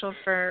beneficial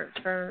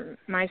for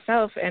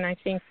myself, and I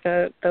think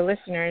the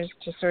listeners,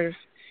 to sort of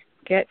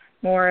get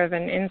more of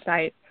an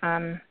insight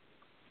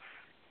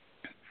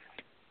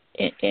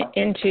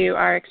into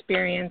our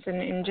experience,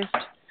 and just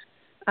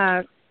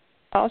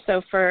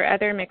also for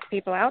other mixed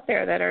people out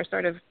there that are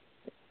sort of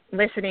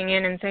listening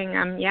in and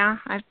saying, yeah,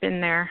 I've been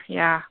there.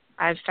 Yeah,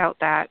 I've felt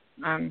that.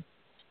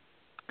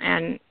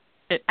 And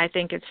I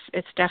think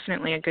it's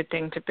definitely a good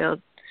thing to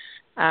build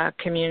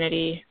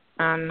community.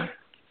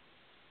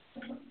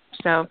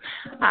 So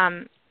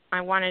I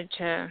wanted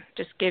to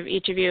just give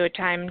each of you a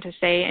time to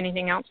say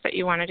anything else that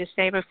you wanted to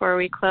say before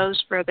we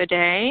close for the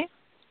day.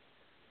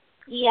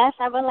 Yes,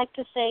 I would like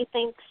to say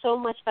thanks so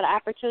much for the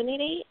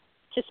opportunity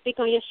to speak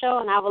on your show,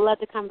 and I would love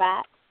to come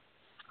back.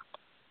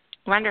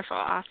 Wonderful.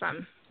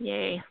 Awesome.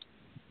 Yay.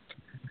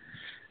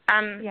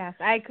 Yes,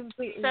 I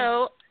completely...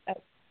 So,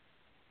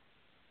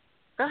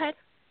 go ahead.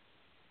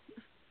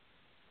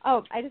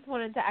 Oh, I just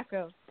wanted to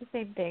echo the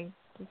same thing.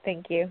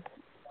 Thank you.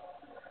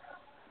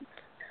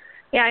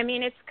 Yeah, I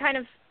mean, it's kind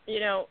of,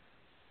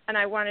 and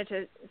I wanted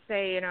to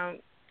say,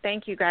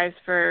 thank you guys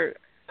for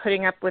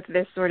putting up with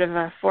this sort of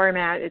a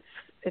format.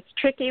 it's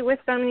tricky with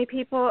so many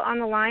people on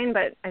the line,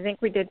 but I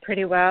think we did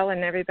pretty well,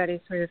 and everybody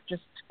sort of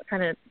just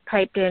kind of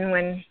piped in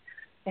when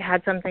they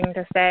had something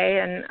to say.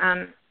 And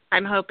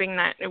I'm hoping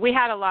that we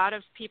had a lot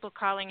of people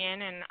calling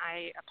in, and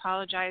I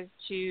apologize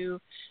to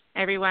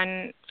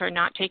everyone for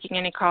not taking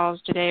any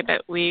calls today,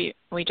 but we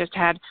just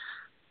had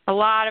a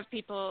lot of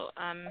people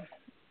on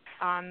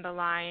the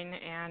line,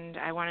 and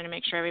I wanted to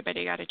make sure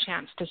everybody got a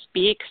chance to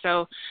speak.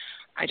 So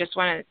I just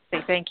want to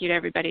say thank you to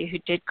everybody who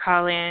did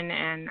call in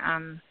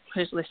and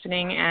who's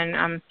listening.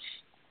 And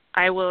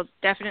I will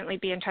definitely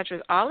be in touch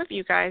with all of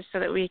you guys so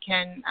that we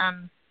can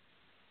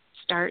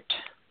start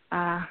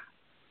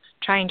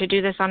trying to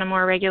do this on a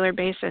more regular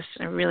basis.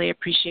 I really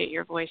appreciate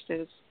your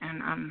voices.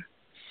 And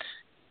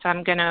so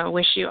I'm going to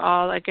wish you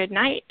all a good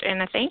night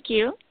and a thank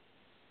you.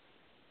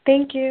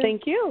 Thank you.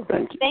 Thank you.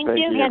 Thank you.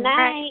 Good night.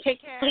 Right,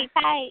 take care. Sleep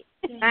tight.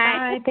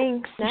 Bye.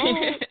 Thanks.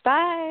 Night.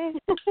 Bye.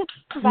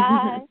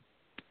 Bye.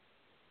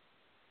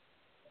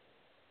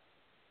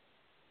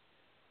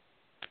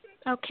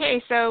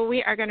 Okay, so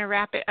we are going to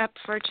wrap it up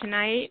for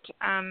tonight.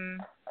 I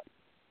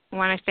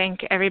want to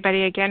thank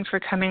everybody again for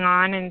coming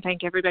on and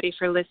thank everybody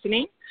for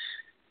listening.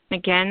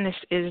 Again, this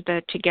is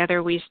the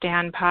Together We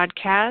Stand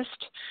podcast.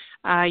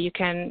 You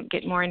can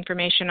get more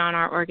information on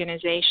our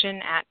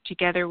organization at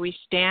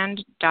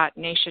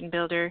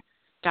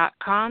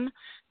togetherwestand.nationbuilder.com,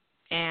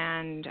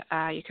 and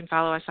you can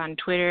follow us on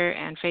Twitter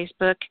and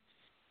Facebook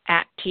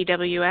at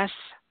TWS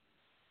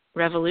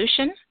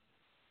Revolution,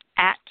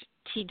 at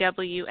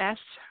TWS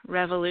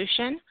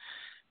Revolution,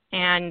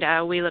 and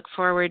we look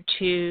forward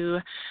to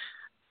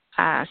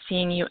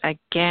seeing you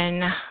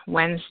again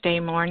Wednesday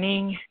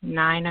morning,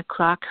 9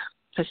 o'clock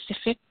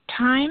Pacific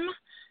time,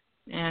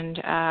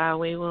 and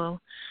we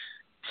will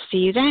see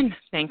you then.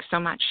 Thanks so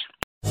much.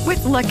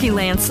 With Lucky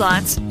Land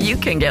Slots, you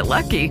can get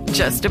lucky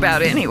just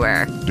about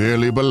anywhere.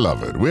 Dearly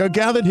beloved, we are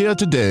gathered here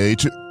today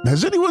to...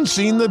 Has anyone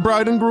seen the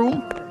bride and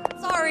groom?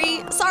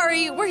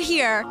 Sorry, we're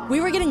here.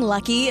 We were getting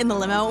lucky in the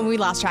limo and we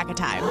lost track of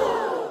time.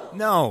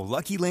 No,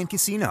 Lucky Land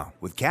Casino,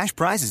 with cash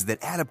prizes that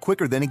add up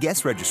quicker than a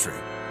guest registry.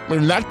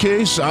 In that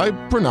case, I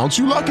pronounce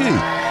you lucky.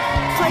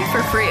 Play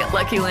for free at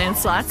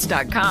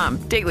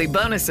LuckyLandSlots.com. Daily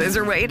bonuses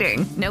are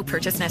waiting. No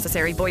purchase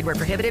necessary. Void where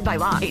prohibited by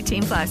law.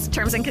 18+.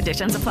 Terms and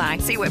conditions apply.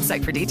 See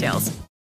website for details.